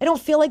 I don't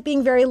feel like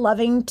being very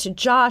loving to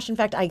Josh. In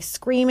fact, I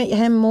scream at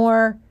him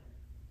more.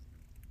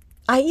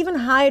 I even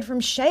hide from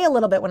Shay a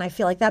little bit when I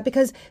feel like that,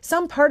 because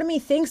some part of me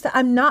thinks that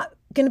I'm not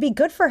going to be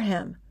good for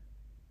him.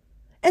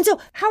 And so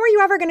how are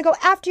you ever going to go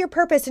after your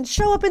purpose and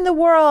show up in the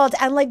world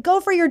and like go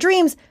for your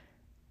dreams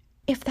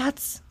if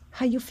that's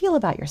how you feel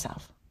about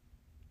yourself?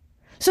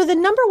 So the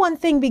number one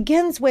thing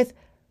begins with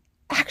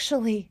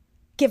actually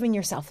giving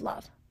yourself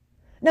love.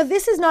 Now,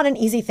 this is not an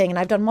easy thing, and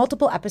I've done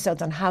multiple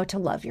episodes on how to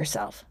love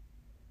yourself.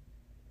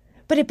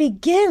 But it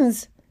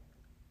begins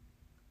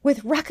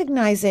with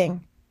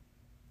recognizing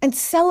and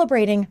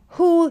celebrating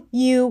who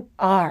you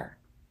are.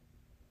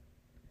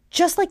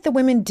 Just like the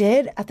women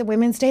did at the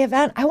Women's Day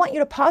event, I want you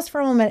to pause for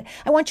a moment.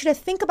 I want you to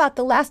think about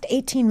the last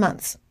 18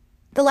 months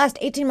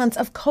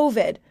of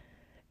COVID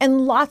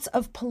and lots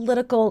of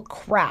political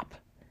crap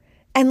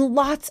and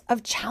lots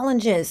of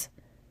challenges.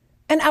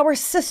 And our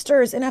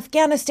sisters in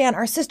Afghanistan,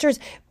 our sisters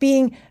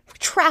being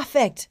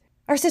trafficked,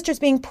 our sisters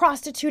being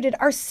prostituted,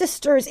 our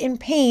sisters in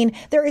pain.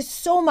 There is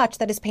so much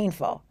that is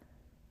painful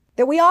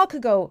that we all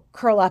could go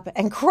curl up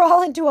and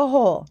crawl into a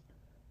hole.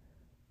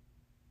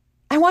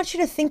 I want you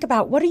to think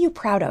about, what are you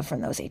proud of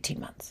from those 18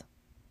 months?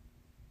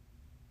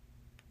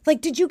 Like,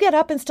 did you get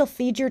up and still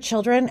feed your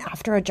children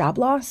after a job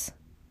loss?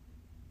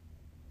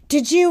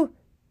 Did you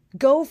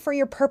go for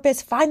your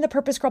purpose, find the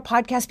Purpose Girl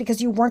podcast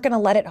because you weren't going to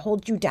let it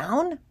hold you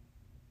down?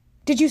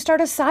 Did you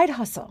start a side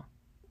hustle?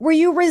 Were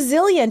you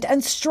resilient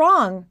and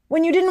strong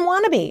when you didn't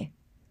want to be?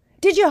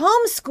 Did you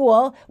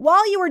homeschool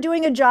while you were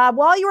doing a job,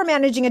 while you were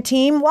managing a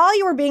team, while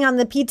you were being on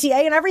the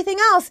PTA and everything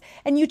else,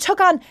 and you took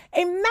on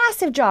a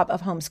massive job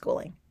of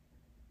homeschooling?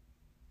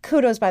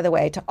 Kudos, by the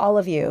way, to all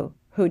of you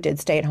who did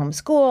stay-at-home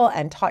school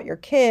and taught your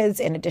kids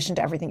in addition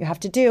to everything you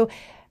have to do.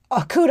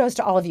 Kudos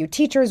to all of you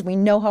teachers. We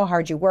know how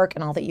hard you work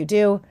and all that you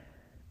do.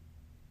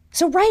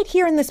 So right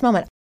here in this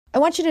moment, I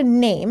want you to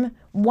name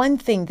one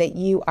thing that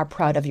you are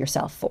proud of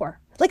yourself for.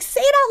 Like,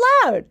 say it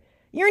out loud.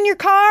 You're in your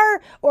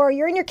car or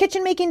you're in your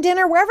kitchen making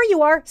dinner, wherever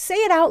you are, say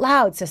it out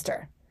loud,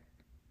 sister.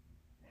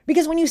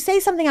 Because when you say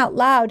something out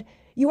loud,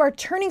 you are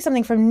turning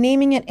something from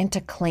naming it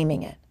into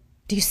claiming it.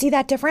 Do you see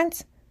that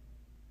difference?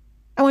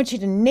 I want you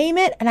to name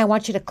it and I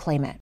want you to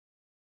claim it.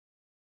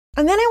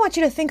 And then I want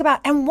you to think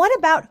about, and what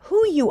about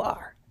who you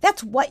are?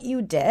 That's what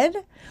you did.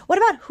 What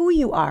about who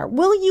you are?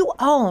 Will you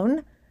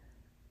own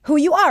who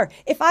you are?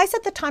 If I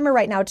set the timer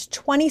right now to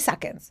 20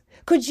 seconds,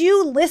 could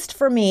you list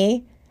for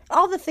me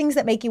all the things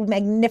that make you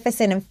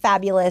magnificent and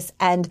fabulous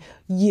and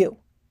you?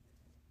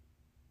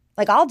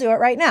 Like, I'll do it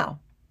right now.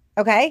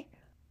 Okay?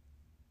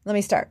 Let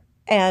me start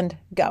and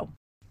go.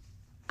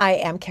 I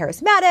am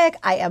charismatic.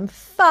 I am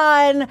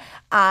fun.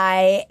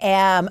 I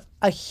am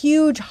a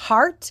huge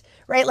heart,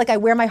 right? Like, I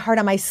wear my heart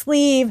on my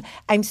sleeve.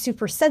 I'm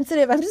super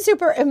sensitive. I'm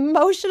super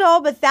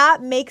emotional, but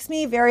that makes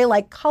me very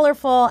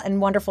colorful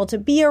and wonderful to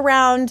be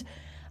around.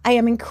 I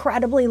am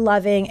incredibly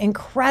loving,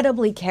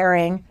 incredibly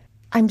caring.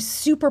 I'm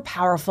super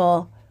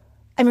powerful.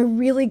 I'm a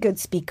really good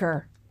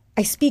speaker.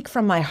 I speak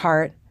from my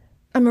heart.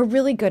 I'm a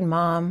really good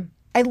mom.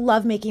 I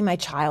love making my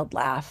child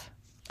laugh.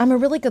 I'm a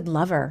really good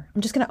lover.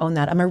 I'm just going to own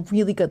that. I'm a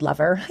really good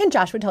lover. And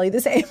Josh would tell you the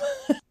same.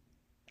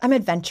 I'm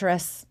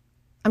adventurous.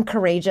 I'm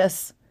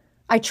courageous.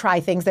 I try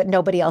things that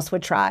nobody else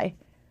would try.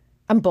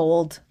 I'm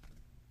bold.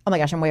 Oh my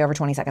gosh, I'm way over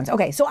 20 seconds.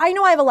 Okay, so I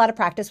know I have a lot of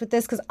practice with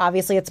this because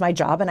obviously it's my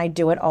job and I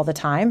do it all the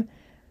time.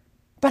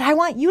 But I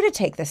want you to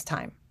take this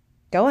time.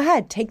 Go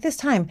ahead, take this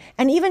time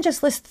and even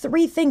just list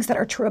 3 things that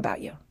are true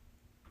about you.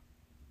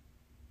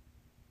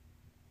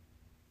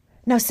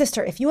 Now,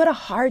 sister, if you had a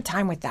hard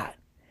time with that,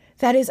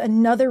 that is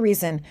another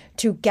reason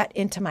to get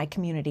into my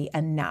community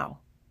and now.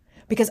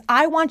 Because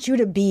I want you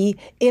to be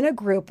in a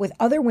group with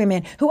other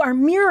women who are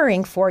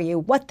mirroring for you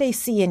what they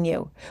see in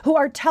you, who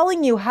are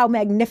telling you how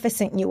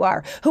magnificent you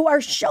are, who are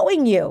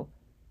showing you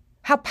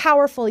how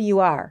powerful you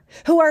are,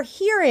 who are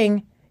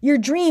hearing your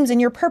dreams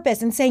and your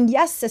purpose and saying,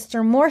 yes,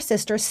 sister, more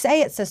sister,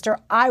 say it, sister,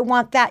 I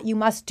want that, you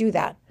must do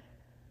that.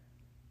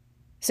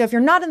 So if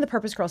you're not in the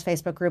Purpose Girls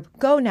Facebook group,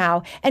 go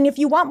now. And if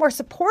you want more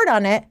support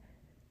on it,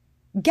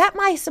 get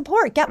my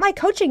support, get my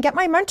coaching, get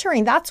my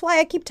mentoring. That's why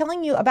I keep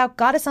telling you about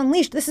Goddess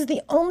Unleashed. This is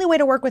the only way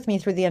to work with me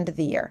through the end of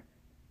the year.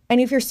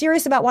 And if you're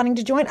serious about wanting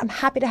to join, I'm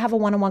happy to have a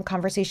one-on-one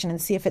conversation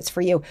and see if it's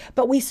for you.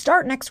 But we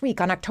start next week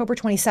on October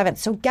 27th,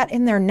 so get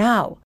in there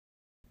now.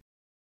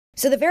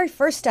 So the very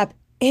first step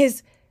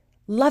is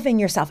loving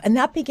yourself, and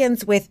that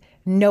begins with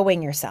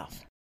knowing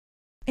yourself.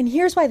 And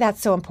here's why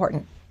that's so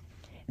important.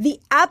 The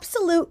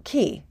absolute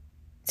key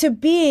to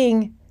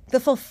being the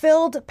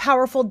fulfilled,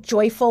 powerful,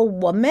 joyful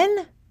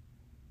woman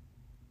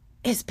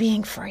is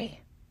being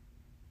free.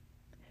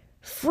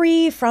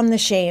 Free from the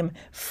shame,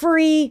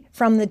 free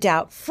from the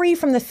doubt, free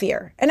from the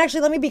fear. And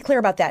actually, let me be clear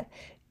about that.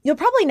 You'll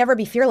probably never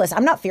be fearless.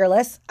 I'm not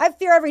fearless. I have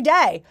fear every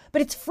day,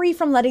 but it's free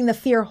from letting the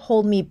fear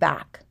hold me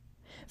back.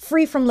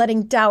 Free from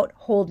letting doubt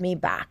hold me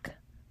back.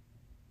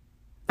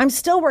 I'm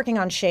still working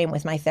on shame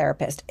with my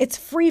therapist. It's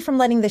free from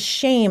letting the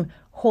shame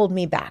hold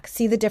me back.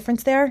 See the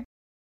difference there?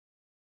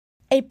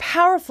 A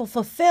powerful,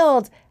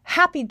 fulfilled,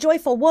 happy,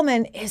 joyful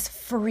woman is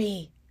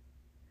free.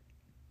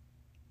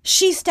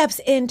 She steps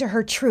into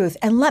her truth.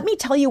 And let me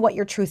tell you what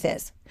your truth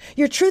is.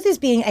 Your truth is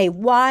being a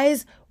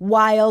wise,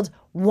 wild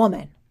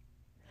woman.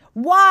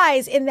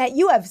 Wise in that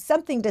you have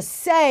something to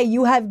say.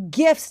 You have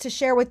gifts to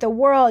share with the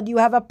world. You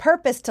have a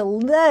purpose to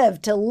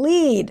live, to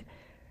lead.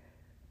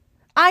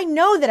 I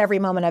know that every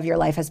moment of your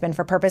life has been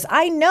for purpose.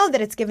 I know that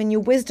it's given you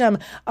wisdom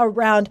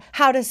around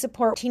how to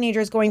support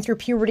teenagers going through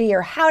puberty,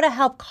 or how to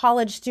help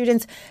college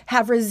students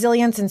have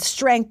resilience and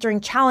strength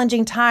during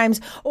challenging times,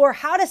 or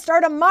how to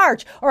start a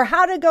march, or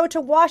how to go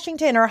to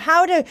Washington, or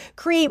how to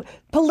create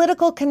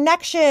political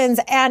connections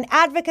and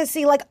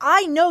advocacy. Like,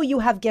 I know you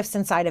have gifts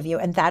inside of you,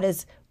 and that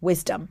is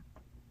wisdom.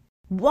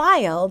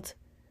 Wild,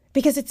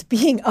 because it's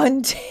being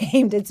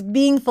untamed. It's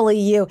being fully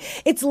you.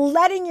 It's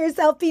letting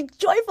yourself be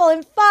joyful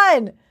and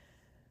fun.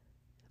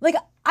 Like,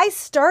 I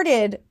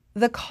started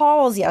the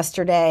calls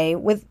yesterday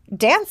with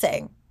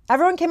dancing.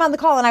 Everyone came on the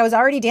call and I was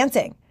already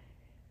dancing.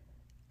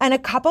 And a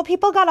couple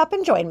people got up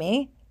and joined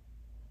me.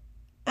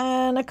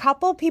 And a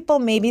couple people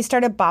maybe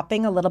started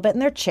bopping a little bit in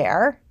their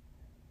chair.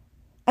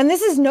 And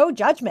this is no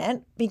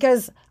judgment,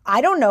 because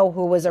I don't know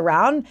who was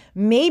around.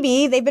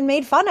 Maybe they've been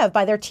made fun of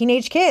by their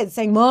teenage kids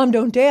saying, "Mom,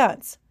 don't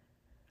dance."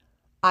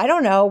 I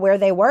don't know where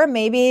they were.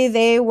 Maybe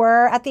they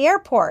were at the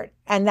airport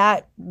and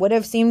that would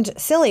have seemed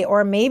silly.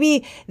 Or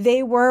maybe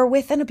they were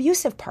with an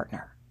abusive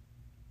partner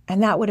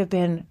and that would have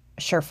been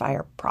a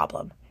surefire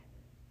problem.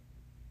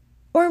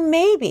 Or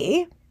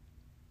maybe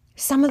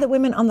some of the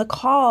women on the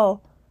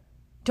call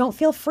don't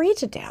feel free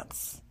to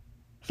dance,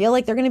 feel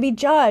like they're going to be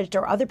judged,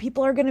 or other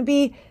people are going to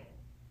be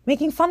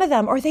making fun of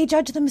them, or they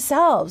judge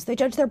themselves, they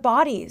judge their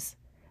bodies.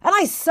 And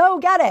I so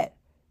get it,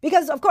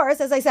 because of course,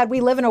 as I said,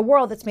 we live in a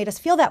world that's made us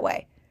feel that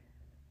way.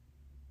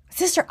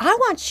 Sister, I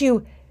want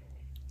you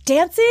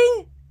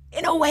dancing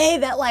in a way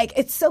that, like,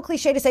 it's so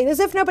cliche to say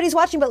as if nobody's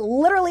watching, but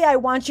literally I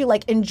want you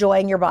like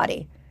enjoying your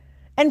body.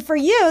 And for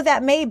you,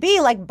 that may be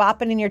like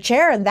bopping in your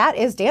chair, and that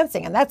is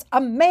dancing, and that's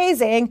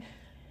amazing.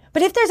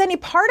 But if there's any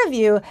part of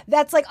you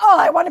that's like, oh,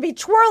 I want to be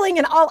twirling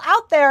and all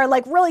out there,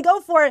 like really go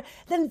for it,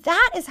 then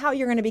that is how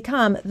you're going to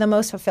become the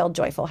most fulfilled,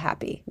 joyful,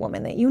 happy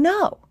woman that you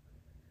know.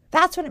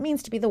 That's what it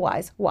means to be the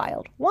wise,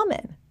 wild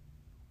woman.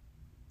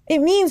 It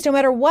means no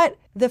matter what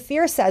the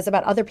fear says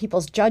about other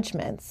people's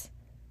judgments,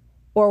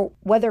 or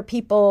whether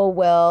people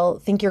will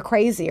think you're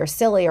crazy or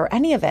silly or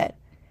any of it,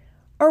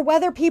 or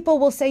whether people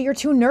will say you're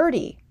too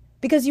nerdy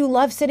because you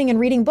love sitting and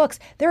reading books,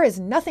 there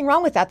is nothing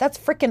wrong with that. That's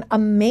freaking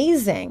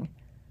amazing.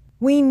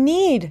 We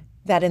need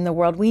that in the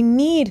world. We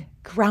need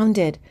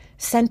grounded,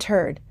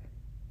 centered,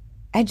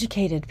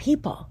 educated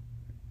people.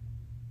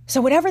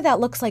 So whatever that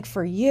looks like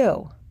for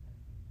you,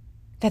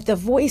 that the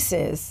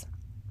voices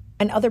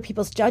and other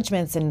people's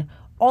judgments and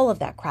all of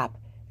that crap,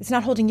 it's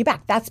not holding you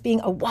back. That's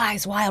being a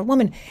wise, wild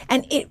woman.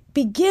 And it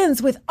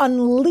begins with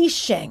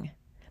unleashing.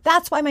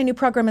 That's why my new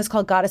program is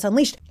called Goddess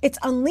Unleashed. It's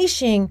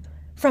unleashing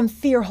from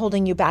fear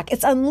holding you back.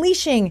 It's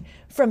unleashing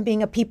from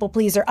being a people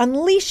pleaser,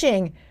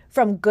 unleashing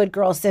from good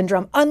girl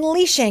syndrome,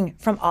 unleashing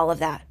from all of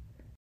that.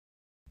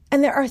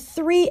 And there are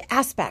three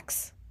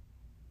aspects.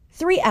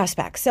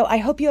 So I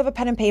hope you have a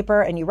pen and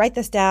paper and you write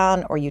this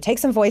down, or you take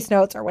some voice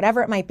notes or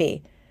whatever it might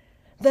be.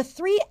 The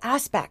three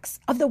aspects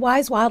of the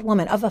wise, wild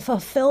woman, of a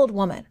fulfilled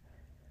woman,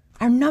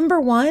 are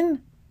number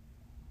one,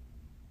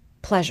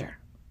 pleasure.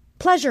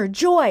 Pleasure,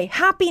 joy,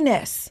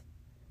 happiness.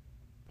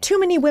 Too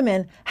many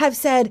women have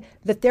said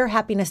that their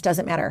happiness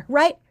doesn't matter,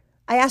 right?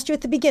 I asked you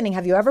at the beginning,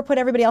 have you ever put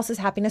everybody else's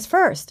happiness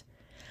first?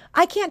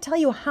 I can't tell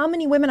you how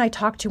many women I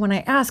talk to when I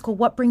ask, well,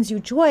 what brings you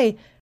joy?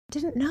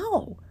 Didn't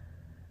know.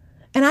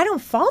 And I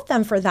don't fault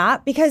them for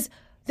that, because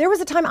there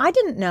was a time I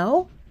didn't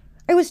know.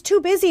 I was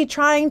too busy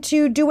trying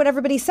to do what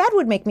everybody said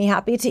would make me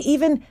happy to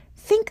even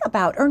think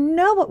about or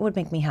know what would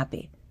make me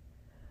happy.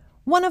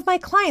 One of my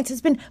clients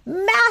has been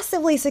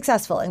massively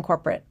successful in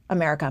corporate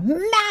America,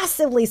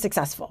 massively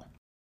successful,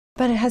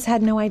 but has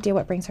had no idea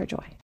what brings her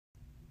joy.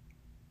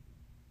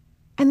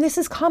 And this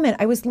is common.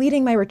 I was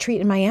leading my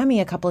retreat in Miami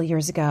a couple of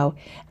years ago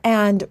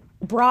and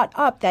brought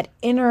up that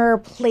inner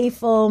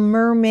playful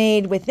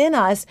mermaid within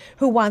us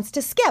who wants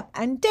to skip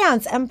and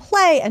dance and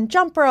play and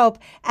jump rope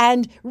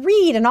and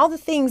read and all the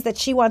things that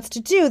she wants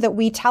to do that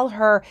we tell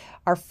her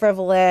are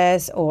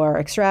frivolous or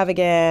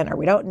extravagant or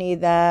we don't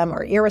need them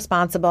or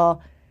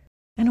irresponsible.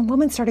 And a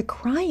woman started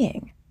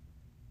crying.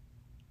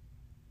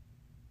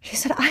 She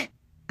said, I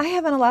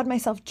haven't allowed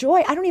myself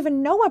joy. I don't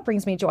even know what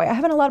brings me joy. I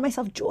haven't allowed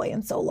myself joy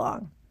in so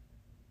long.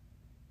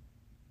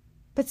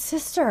 But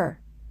sister,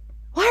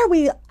 why are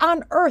we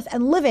on earth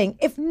and living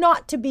if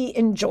not to be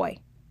in joy?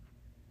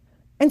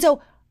 And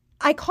so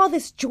I call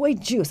this joy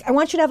juice. I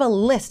want you to have a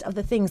list of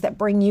the things that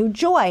bring you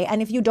joy.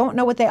 And if you don't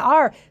know what they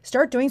are,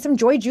 start doing some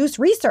joy juice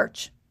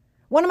research.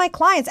 One of my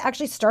clients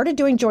actually started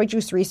doing joy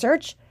juice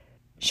research.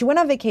 She went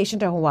on vacation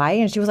to Hawaii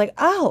and she was like,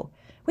 oh,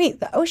 wait,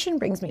 the ocean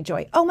brings me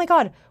joy. Oh my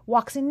God,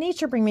 walks in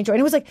nature bring me joy. And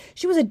it was like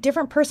she was a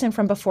different person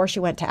from before she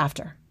went to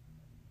after.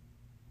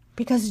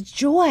 Because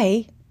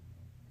joy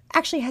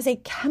actually has a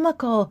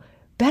chemical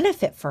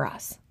benefit for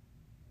us.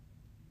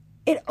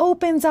 It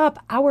opens up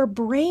our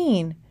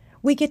brain.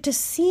 We get to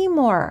see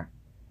more.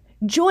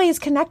 Joy is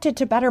connected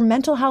to better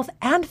mental health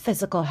and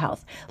physical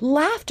health.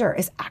 Laughter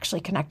is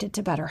actually connected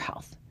to better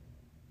health.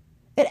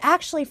 It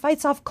actually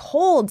fights off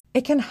colds.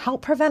 It can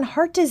help prevent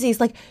heart disease.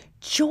 Like,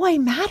 joy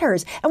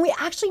matters. And we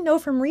actually know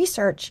from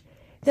research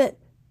that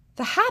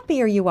the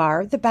happier you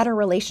are, the better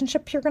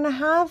relationship you're going to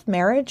have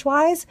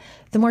marriage-wise.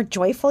 The more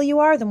joyful you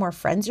are, the more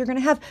friends you're going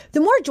to have. The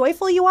more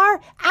joyful you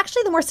are,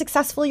 actually, the more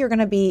successful you're going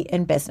to be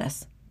in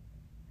business.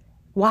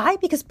 Why?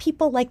 Because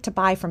people like to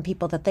buy from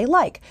people that they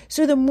like.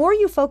 So the more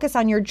you focus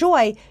on your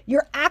joy,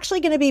 you're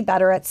actually going to be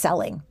better at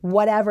selling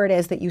whatever it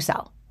is that you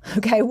sell.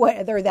 Okay,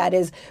 whether that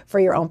is for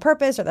your own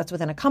purpose or that's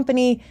within a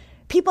company.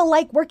 People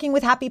like working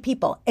with happy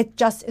people. It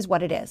just is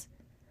what it is.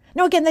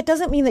 Now, again, that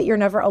doesn't mean that you're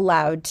never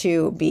allowed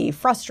to be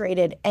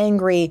frustrated,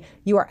 angry.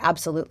 You are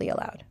absolutely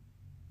allowed.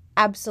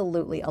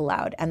 Absolutely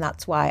allowed. And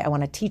that's why I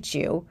want to teach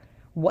you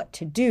what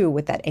to do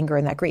with that anger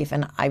and that grief.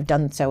 And I've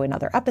done so in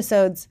other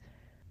episodes.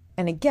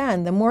 And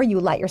again, the more you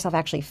let yourself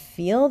actually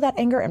feel that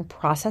anger and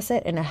process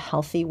it in a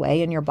healthy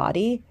way in your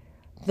body,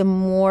 the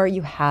more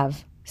you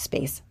have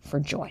space for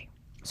joy.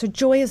 So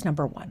joy is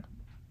number one,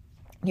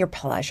 your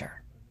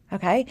pleasure,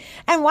 okay?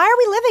 And why are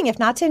we living if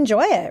not to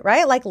enjoy it,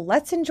 right? Like,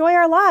 let's enjoy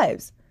our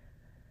lives.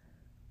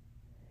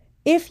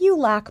 If you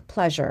lack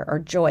pleasure or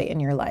joy in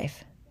your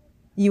life,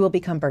 you will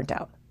become burnt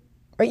out.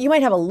 Or you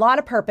might have a lot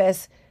of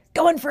purpose,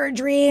 going for a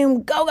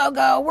dream, go, go,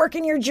 go,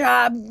 working your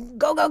job,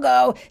 go, go,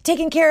 go,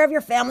 taking care of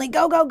your family,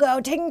 go, go, go,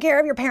 taking care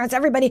of your parents,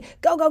 everybody,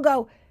 go, go,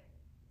 go.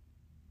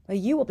 But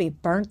you will be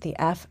burnt the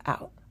F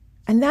out.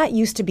 And that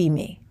used to be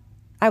me.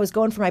 I was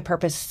going for my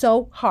purpose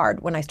so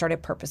hard when I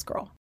started Purpose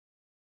Girl,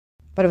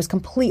 but I was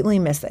completely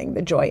missing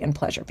the joy and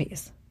pleasure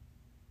piece.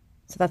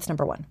 So that's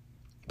number one,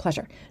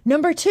 pleasure.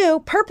 Number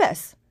two,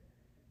 purpose.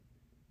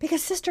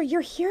 Because sister,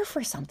 you're here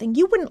for something.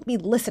 You wouldn't be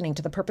listening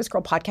to the Purpose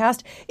Girl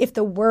podcast if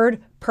the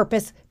word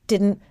purpose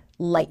didn't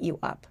light you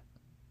up.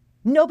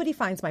 Nobody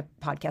finds my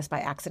podcast by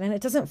accident.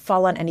 It doesn't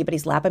fall on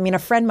anybody's lap. I mean, a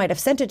friend might have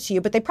sent it to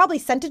you, but they probably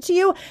sent it to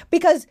you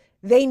because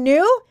they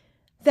knew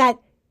that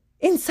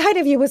inside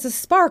of you was a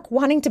spark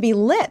wanting to be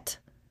lit.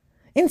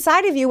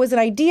 Inside of you was an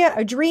idea,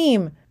 a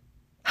dream,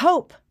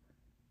 hope.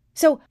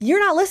 So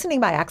you're not listening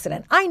by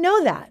accident. I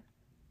know that.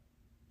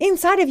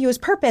 Inside of you is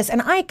purpose.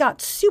 And I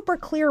got super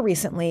clear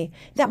recently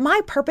that my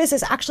purpose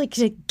is actually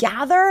to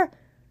gather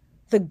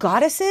the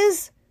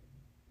goddesses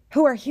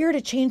who are here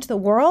to change the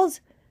world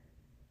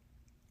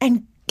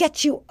and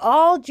get you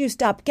all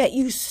juiced up, get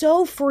you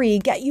so free,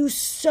 get you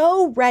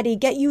so ready,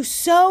 get you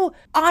so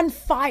on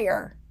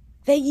fire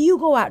that you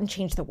go out and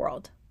change the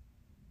world.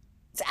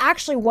 It's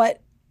actually what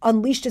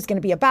Unleashed is going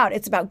to be about.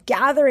 It's about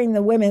gathering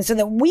the women so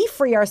that we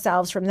free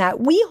ourselves from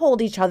that. We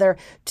hold each other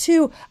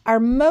to our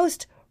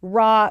most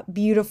raw,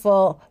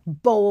 beautiful,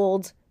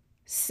 bold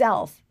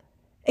self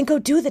and go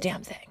do the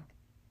damn thing.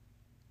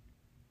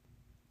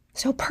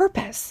 So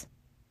purpose.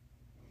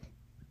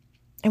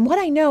 And what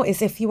I know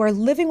is if you are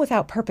living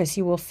without purpose,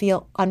 you will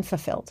feel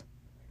unfulfilled.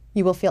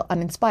 You will feel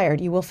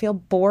uninspired. You will feel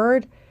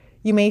bored.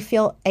 You may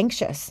feel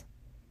anxious.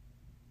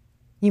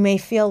 You may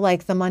feel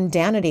like the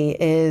mundanity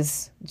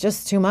is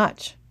just too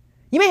much.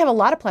 You may have a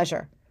lot of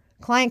pleasure.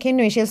 Client came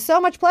to me, she has so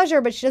much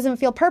pleasure, but she doesn't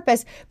feel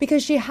purpose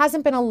because she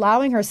hasn't been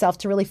allowing herself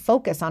to really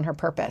focus on her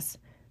purpose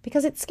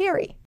because it's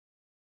scary.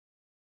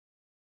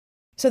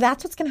 So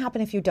that's what's going to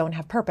happen if you don't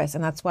have purpose.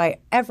 And that's why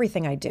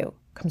everything I do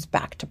comes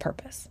back to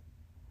purpose.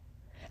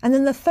 And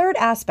then the third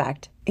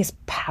aspect is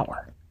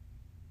power.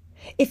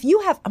 If you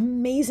have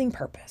amazing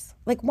purpose,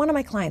 like one of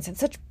my clients had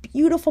such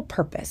beautiful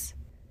purpose,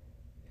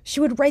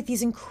 she would write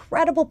these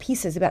incredible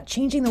pieces about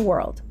changing the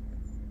world,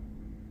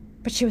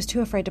 but she was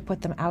too afraid to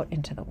put them out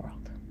into the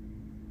world.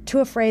 Too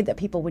afraid that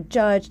people would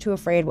judge, too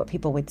afraid what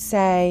people would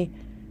say,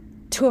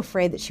 too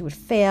afraid that she would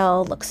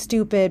fail, look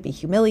stupid, be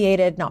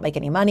humiliated, not make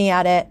any money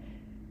at it.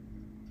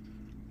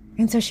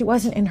 And so she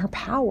wasn't in her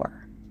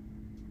power.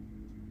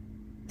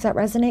 Does that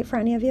resonate for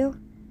any of you?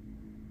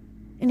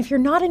 And if you're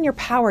not in your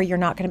power, you're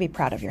not going to be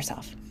proud of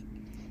yourself.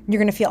 You're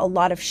going to feel a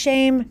lot of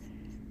shame.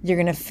 You're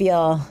going to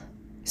feel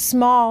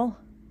small.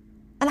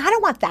 And I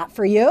don't want that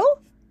for you.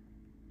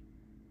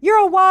 You're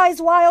a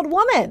wise, wild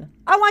woman.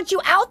 I want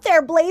you out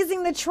there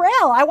blazing the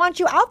trail. I want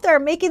you out there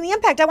making the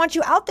impact. I want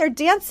you out there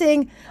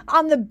dancing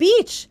on the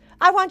beach.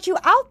 I want you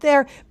out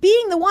there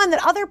being the one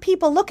that other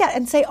people look at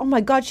and say, oh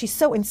my God, she's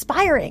so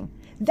inspiring.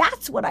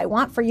 That's what I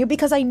want for you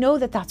because I know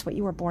that that's what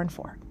you were born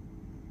for.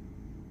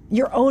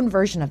 Your own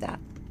version of that.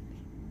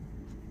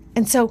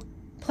 And so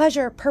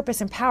pleasure,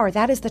 purpose, and power,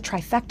 that is the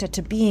trifecta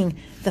to being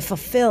the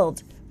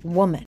fulfilled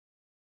woman.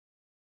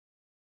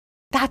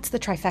 That's the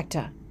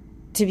trifecta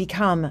to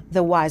become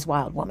the wise,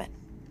 wild woman.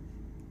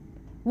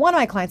 One of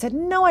my clients had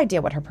no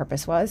idea what her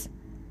purpose was.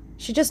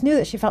 She just knew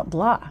that she felt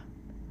blah.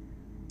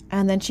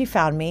 And then she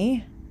found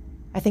me.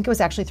 I think it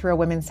was actually through a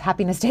Women's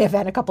Happiness Day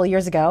event a couple of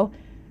years ago.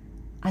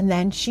 And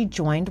then she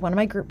joined one of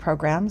my group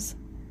programs.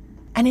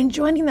 And in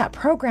joining that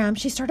program,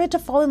 she started to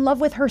fall in love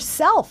with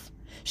herself.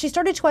 She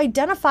started to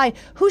identify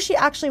who she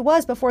actually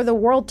was before the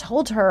world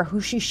told her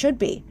who she should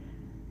be.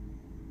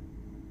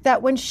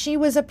 That when she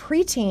was a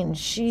preteen,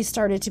 she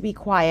started to be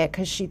quiet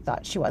because she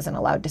thought she wasn't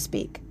allowed to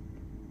speak.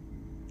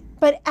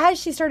 But as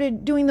she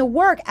started doing the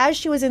work, as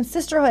she was in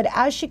sisterhood,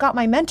 as she got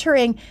my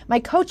mentoring, my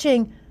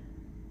coaching,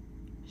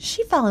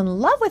 she fell in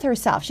love with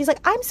herself. She's like,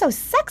 I'm so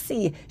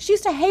sexy. She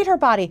used to hate her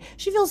body.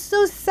 She feels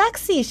so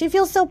sexy. She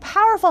feels so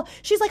powerful.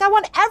 She's like, I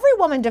want every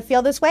woman to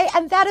feel this way.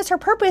 And that is her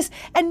purpose.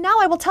 And now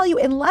I will tell you,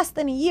 in less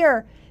than a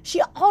year,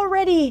 she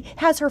already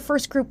has her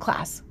first group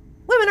class.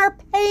 Women are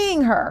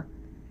paying her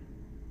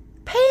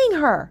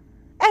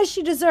as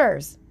she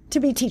deserves to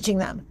be teaching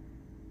them.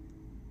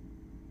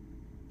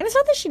 And it's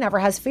not that she never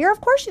has fear.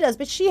 Of course she does.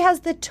 But she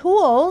has the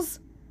tools.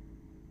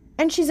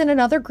 And she's in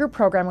another group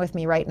program with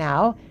me right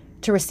now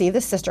to receive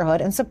the sisterhood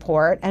and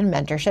support and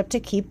mentorship to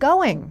keep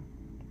going.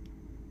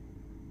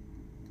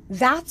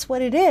 That's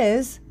what it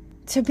is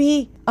to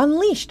be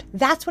unleashed.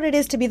 That's what it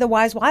is to be the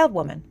wise, wild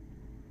woman.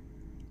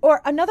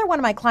 Or another one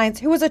of my clients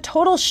who was a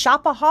total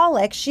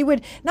shopaholic, she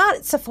would,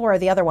 not Sephora,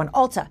 the other one,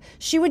 Ulta,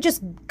 she would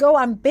just go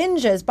on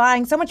binges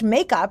buying so much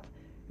makeup.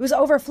 It was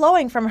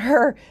overflowing from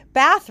her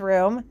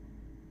bathroom.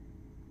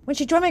 When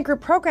she joined my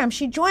group program,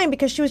 she joined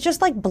because she was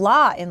just like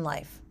blah in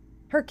life.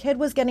 Her kid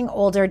was getting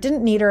older,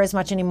 didn't need her as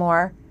much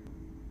anymore.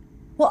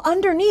 Well,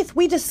 underneath,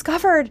 we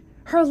discovered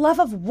her love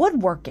of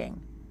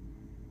woodworking.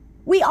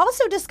 We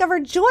also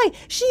discovered joy.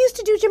 She used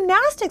to do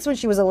gymnastics when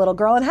she was a little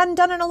girl and hadn't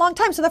done it in a long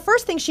time. So the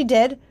first thing she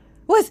did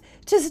was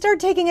to start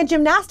taking a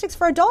gymnastics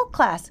for adult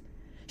class.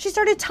 She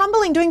started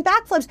tumbling, doing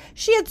backflips.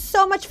 She had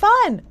so much fun.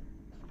 And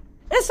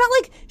it's not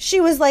like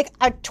she was like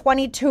a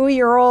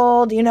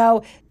 22-year-old,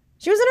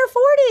 she was in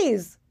her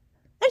 40s.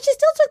 And she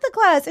still took the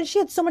class and she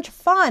had so much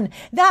fun.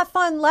 That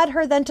fun led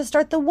her then to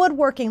start the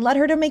woodworking, led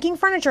her to making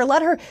furniture,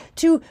 led her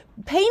to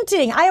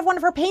painting. I have one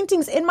of her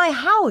paintings in my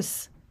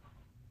house.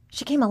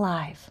 She came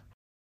alive.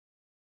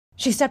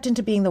 She stepped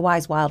into being the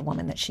wise, wild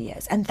woman that she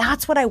is. And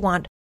that's what I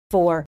want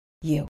for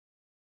you.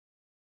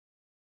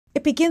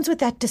 It begins with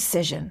that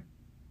decision.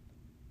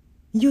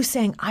 You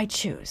saying, I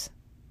choose.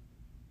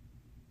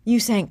 You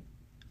saying,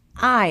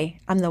 I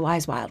am the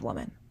wise, wild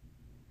woman.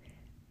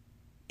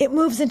 It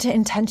moves into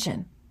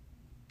intention.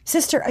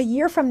 Sister, a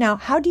year from now,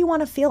 how do you want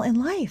to feel in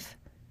life?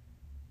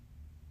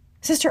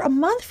 Sister, a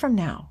month from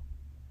now,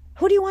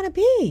 who do you want to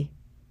be?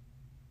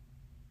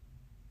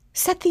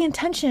 Set the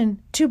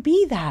intention to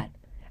be that,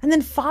 and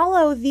then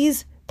follow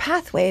these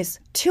pathways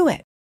to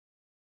it.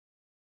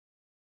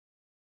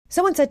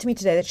 Someone said to me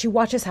today that she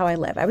watches how I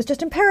live. I was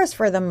just in Paris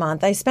for the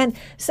month. I spent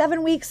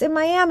 7 weeks in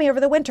Miami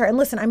over the winter. And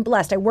listen, I'm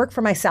blessed. I work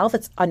for myself.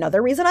 It's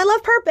another reason I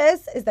love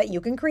purpose is that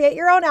you can create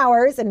your own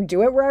hours and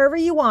do it wherever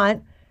you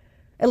want.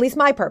 At least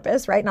my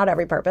purpose, right? Not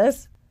every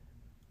purpose.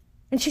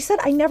 And she said,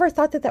 I never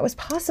thought that was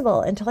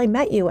possible until I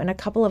met you and a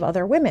couple of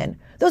other women.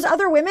 Those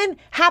other women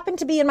happened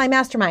to be in my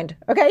mastermind.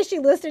 Okay. She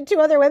listed 2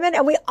 other women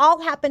and we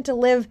all happen to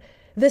live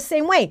the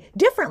same way,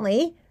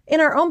 differently in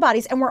our own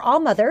bodies. And we're all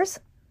mothers,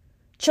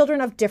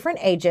 children of different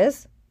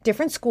ages,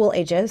 different school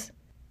ages.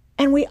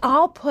 And we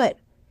all put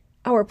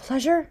our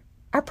pleasure,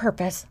 our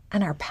purpose,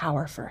 and our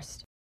power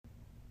first.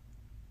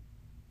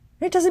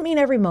 It doesn't mean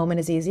every moment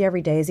is easy,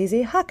 every day is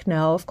easy. Heck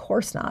no, of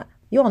course not.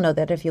 You all know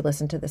that if you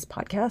listen to this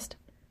podcast.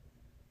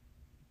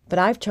 But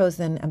I've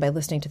chosen, and by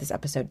listening to this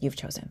episode, you've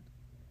chosen.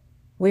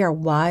 We are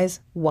wise,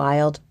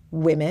 wild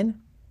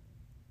women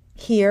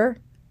here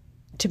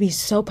to be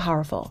so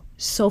powerful,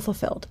 so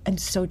fulfilled, and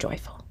so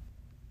joyful.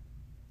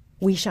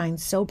 We shine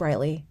so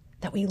brightly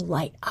that we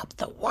light up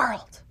the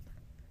world.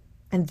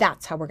 And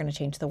that's how we're going to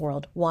change the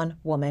world, one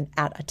woman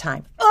at a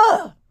time.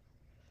 Ugh!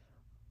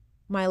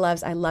 My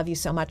loves, I love you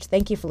so much.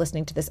 Thank you for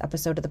listening to this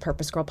episode of the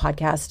Purpose Girl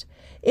podcast.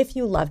 If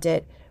you loved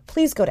it,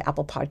 please go to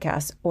Apple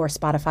Podcasts or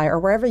Spotify or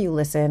wherever you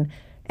listen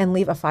and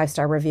leave a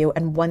 5-star review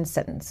and 1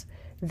 sentence.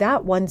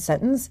 That 1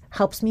 sentence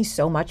helps me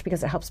so much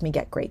because it helps me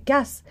get great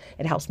guests.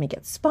 It helps me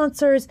get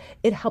sponsors.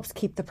 It helps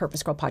keep the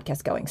Purpose Girl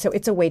podcast going. So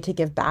it's a way to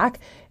give back,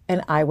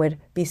 and I would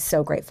be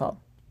so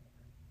grateful.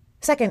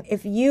 Second,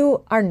 if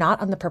you are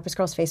not on the Purpose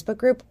Girls Facebook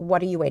group,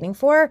 what are you waiting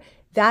for?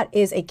 That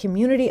is a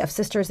community of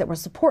sisters that will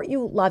support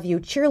you, love you,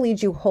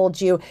 cheerlead you, hold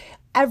you.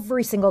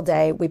 Every single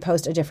day, we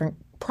post a different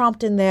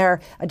prompt in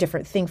there, a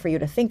different thing for you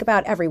to think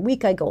about. Every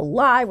week, I go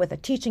live with a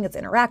teaching. It's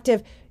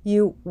interactive.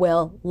 You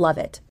will love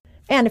it.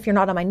 And if you're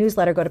not on my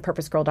newsletter, go to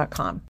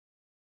purposegirl.com.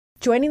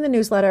 Joining the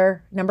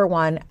newsletter, number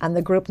 1, and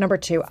the group number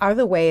 2 are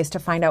the ways to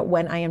find out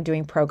when I am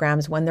doing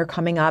programs, when they're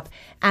coming up,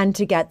 and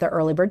to get the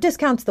early bird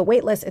discounts, the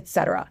wait list,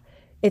 etc.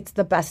 It's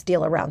the best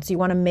deal around. So you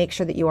want to make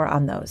sure that you are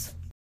on those.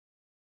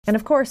 And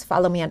of course,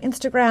 follow me on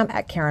Instagram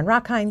at Karen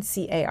Rockkind,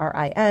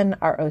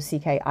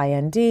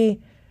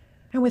 CarinRockkind.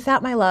 And with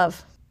that, my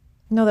love,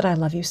 know that I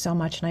love you so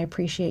much and I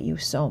appreciate you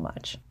so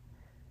much.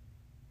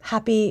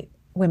 Happy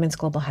Women's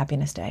Global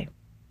Happiness Day.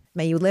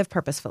 May you live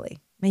purposefully.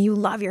 May you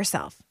love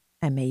yourself.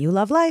 And may you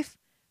love life.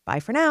 Bye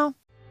for now.